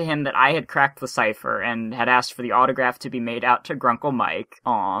 explaining to him that I had cracked the cipher and had asked for the autograph to be made out to Grunkle Mike,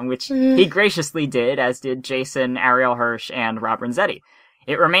 which he graciously did, as did Jason, Ariel Hirsch, and Rob Renzetti.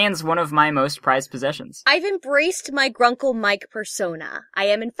 It remains one of my most prized possessions. I've embraced my Grunkle Mike persona. I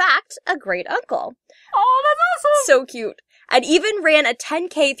am, in fact, a great uncle. Oh, that's awesome! So cute. And even ran a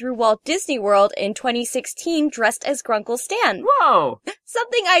 10K through Walt Disney World in 2016 dressed as Grunkle Stan. Whoa!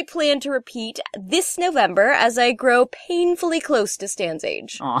 Something I plan to repeat this November as I grow painfully close to Stan's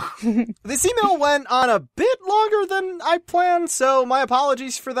age. This email went on a bit longer than I planned, so my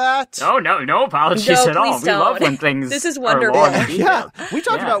apologies for that. Oh, no apologies at all. We love when things This is are wonderful. long and Yeah, detailed. we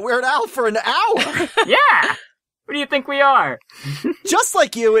talked about Weird Al for an hour. Yeah! What do you think we are? Just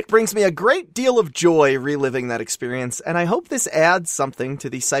like you, it brings me a great deal of joy reliving that experience, and I hope this adds something to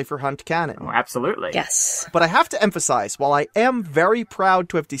the Cipher Hunt canon. Oh, absolutely. Yes. But I have to emphasize, while I am very proud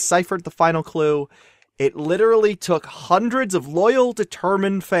to have deciphered the final clue, it literally took hundreds of loyal,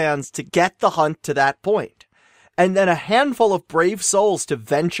 determined fans to get the hunt to that point, and then a handful of brave souls to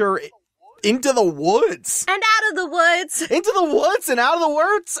venture into the woods. And out of the woods. Into the woods and out of the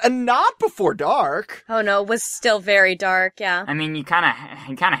woods, and not before dark. Oh no, it was still very dark, yeah. I mean, you kind of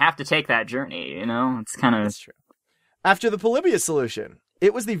have to take that journey, you know? It's kind of... That's true. After the Polybius solution,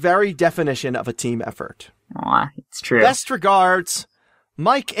 it was the very definition of a team effort. Aw, it's true. Best regards,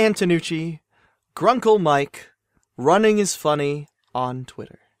 Mike Antonucci, Grunkle Mike, running is funny on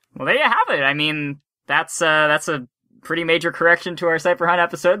Twitter. Well, there you have it. I mean, that's a pretty major correction to our Cipher Hunt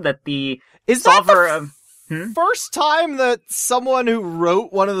episode that the solver of... First time that someone who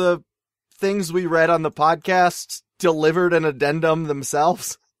wrote one of the things we read on the podcast delivered an addendum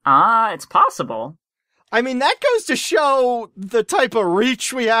themselves? It's possible. I mean, that goes to show the type of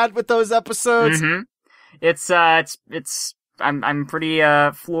reach we had with those episodes. I'm pretty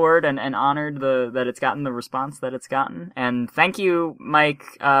floored and honored that it's gotten the response that it's gotten. And thank you, Mike,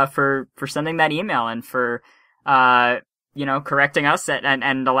 for sending that email and for correcting us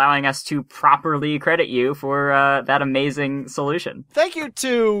and allowing us to properly credit you for that amazing solution. Thank you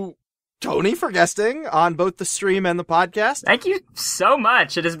to Tony for guesting on both the stream and the podcast. Thank you so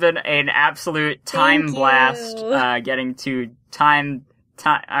much. It has been an absolute time blast getting to time.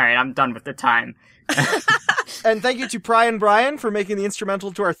 All right, I'm done with the time. And thank you to Brian for making the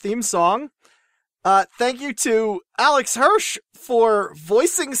instrumental to our theme song. Thank you to Alex Hirsch for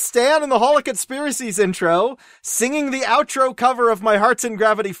voicing Stan in the Hall of Conspiracies intro, singing the outro cover of My Heart's in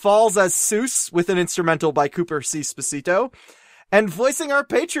Gravity Falls as Seuss with an instrumental by Cooper C. Spacito, and voicing our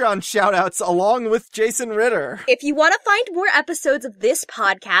Patreon shoutouts along with Jason Ritter. If you want to find more episodes of this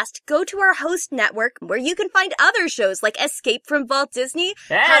podcast, go to our host network where you can find other shows like Escape from Walt Disney,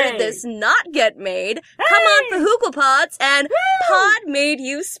 How Did This Not Get Made, Come On for Hookle Pods, and Pod Made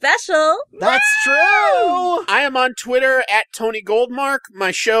You Special. That's true! I am on Twitter at Tony Goldmark.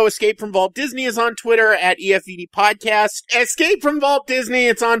 My show, Escape from Walt Disney, is on Twitter at EFED Podcast. Escape from Walt Disney,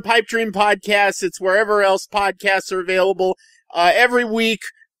 it's on Pipe Dream Podcasts. It's wherever else podcasts are available. Every week,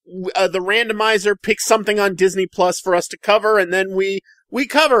 the randomizer picks something on Disney Plus for us to cover, and then we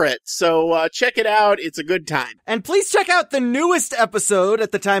cover it. So check it out. It's a good time. And please check out the newest episode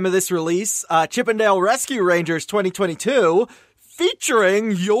at the time of this release, Chippendale Rescue Rangers 2022,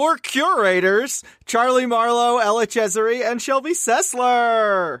 featuring your curators, Charley Marlowe, Ella Cesare, and Shelby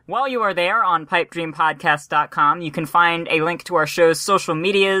Sessler. While you are there on pipedreampodcast.com, you can find a link to our show's social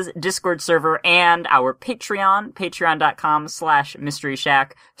medias, Discord server, and our Patreon, patreon.com/Mystery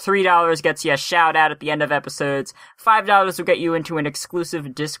Shack. $3 gets you a shout out at the end of episodes, $5 will get you into an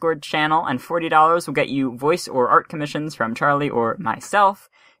exclusive Discord channel, and $40 will get you voice or art commissions from Charley or myself.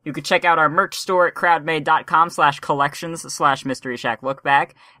 You can check out our merch store at crowdmade.com/collections/Mystery Shack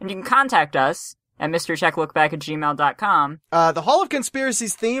Lookback, and you can contact us at mysteryshacklookback@gmail.com. The Hall of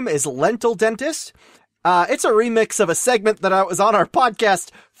Conspiracies theme is Lentil Dentist. It's a remix of a segment that was on our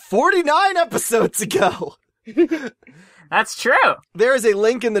podcast 49 episodes ago. That's true. There is a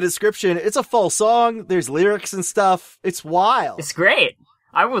link in the description. It's a full song. There's lyrics and stuff. It's wild. It's great.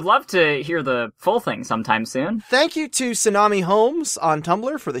 I would love to hear the full thing sometime soon. Thank you to Tsunami Holmes on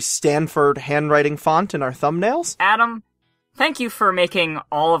Tumblr for the Stanford handwriting font in our thumbnails. Adam, Thank you for making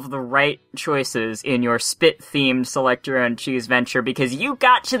all of the right choices in your spit-themed select your own choose venture, because you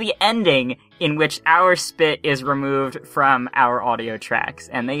got to the ending in which our spit is removed from our audio tracks,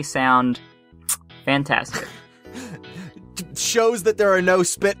 and they sound fantastic. Shows that there are no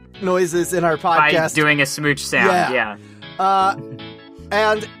spit noises in our podcast. By doing a smooch sound, yeah.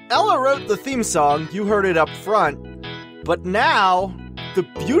 And Ella wrote the theme song, you heard it up front, but now the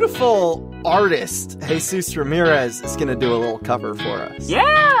beautiful artist, Jesus Ramirez, is going to do a little cover for us.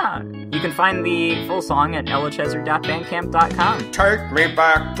 Yeah! You can find the full song at ellachesser.bandcamp.com. Take me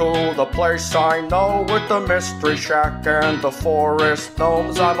back to the place I know, with the mystery shack and the forest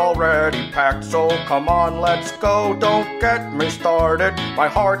gnomes. I've already packed, so come on, let's go. Don't get me started, my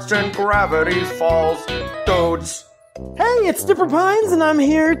heart's in Gravity Falls, dudes. Hey, it's Dipper Pines, and I'm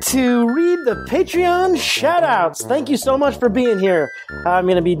here to read the Patreon shoutouts. Thank you so much for being here. I'm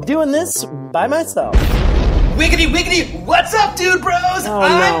going to be doing this by myself. Wiggity, wiggity, what's up, dude bros?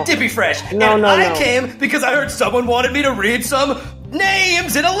 I'm Dippy Fresh, I came because I heard someone wanted me to read some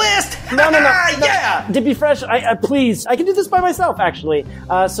names in a list. No. Yeah. Dippy Fresh, please, I can do this by myself, actually.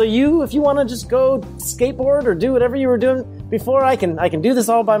 So if you want to just go skateboard or do whatever you were doing before, I can do this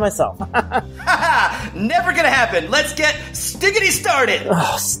all by myself. Never gonna happen. Let's get stiggity started.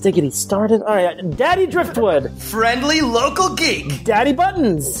 Oh, stiggity started? All right, Daddy Driftwood. Friendly local geek. Daddy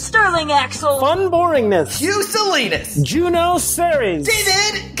Buttons. Sterling Axel. Fun Boringness. Hugh Salinas. Juno Ceres.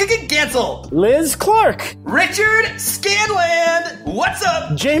 David Gansel. Liz Clark. Richard Scanland. What's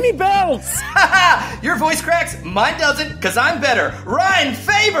up? Jamie Belts. Your voice cracks, mine doesn't, because I'm better. Ryan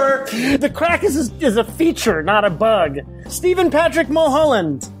Faber. The crack is a feature, not a bug. Stephen Patrick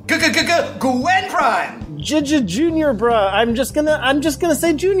Mulholland. Gwen Prime. Junior bruh. I'm just gonna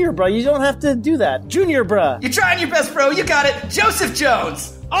say Junior bruh. You don't have to do that. Junior bruh. You're trying your best, bro. You got it. Joseph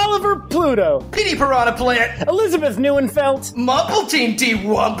Jones. Oliver Pluto. Petey Piranha Plant. Elizabeth Neuenfeld. Mumpleteen D.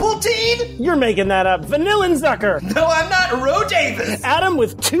 Wumpleteen? You're making that up. Vanillin Zucker. No, I'm not. Ro Davis. Adam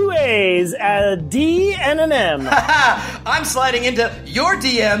with 2 A's, a D and an M. I'm sliding into your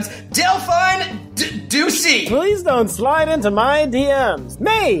DMs. Delphine Ducey. Please don't slide into my DMs.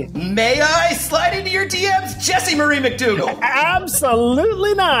 May I slide into your DMs? Jessie Marie McDougal.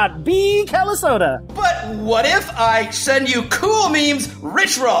 Absolutely not. B. Calisota. But what if I send you cool memes,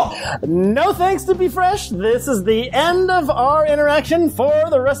 Rich Raw? No thanks to Be Fresh. This is the end of our interaction for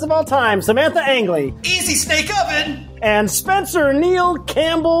the rest of all time. Samantha Angley. Easy Snake Oven. And Spencer Neil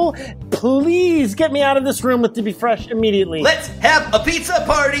Campbell, please get me out of this room with To Be Fresh immediately. Let's have a pizza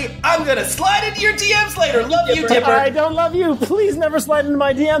party. I'm gonna slide into your DMs later. Love you, Dipper. I don't love you. Please never slide into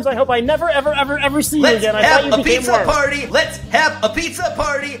my DMs. I hope I never, ever see you again. Let's have a pizza party. Let's have a pizza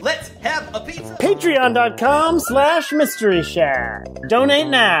party. Let's have a pizza. Patreon.com/Mystery Shack. Donate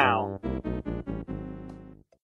now.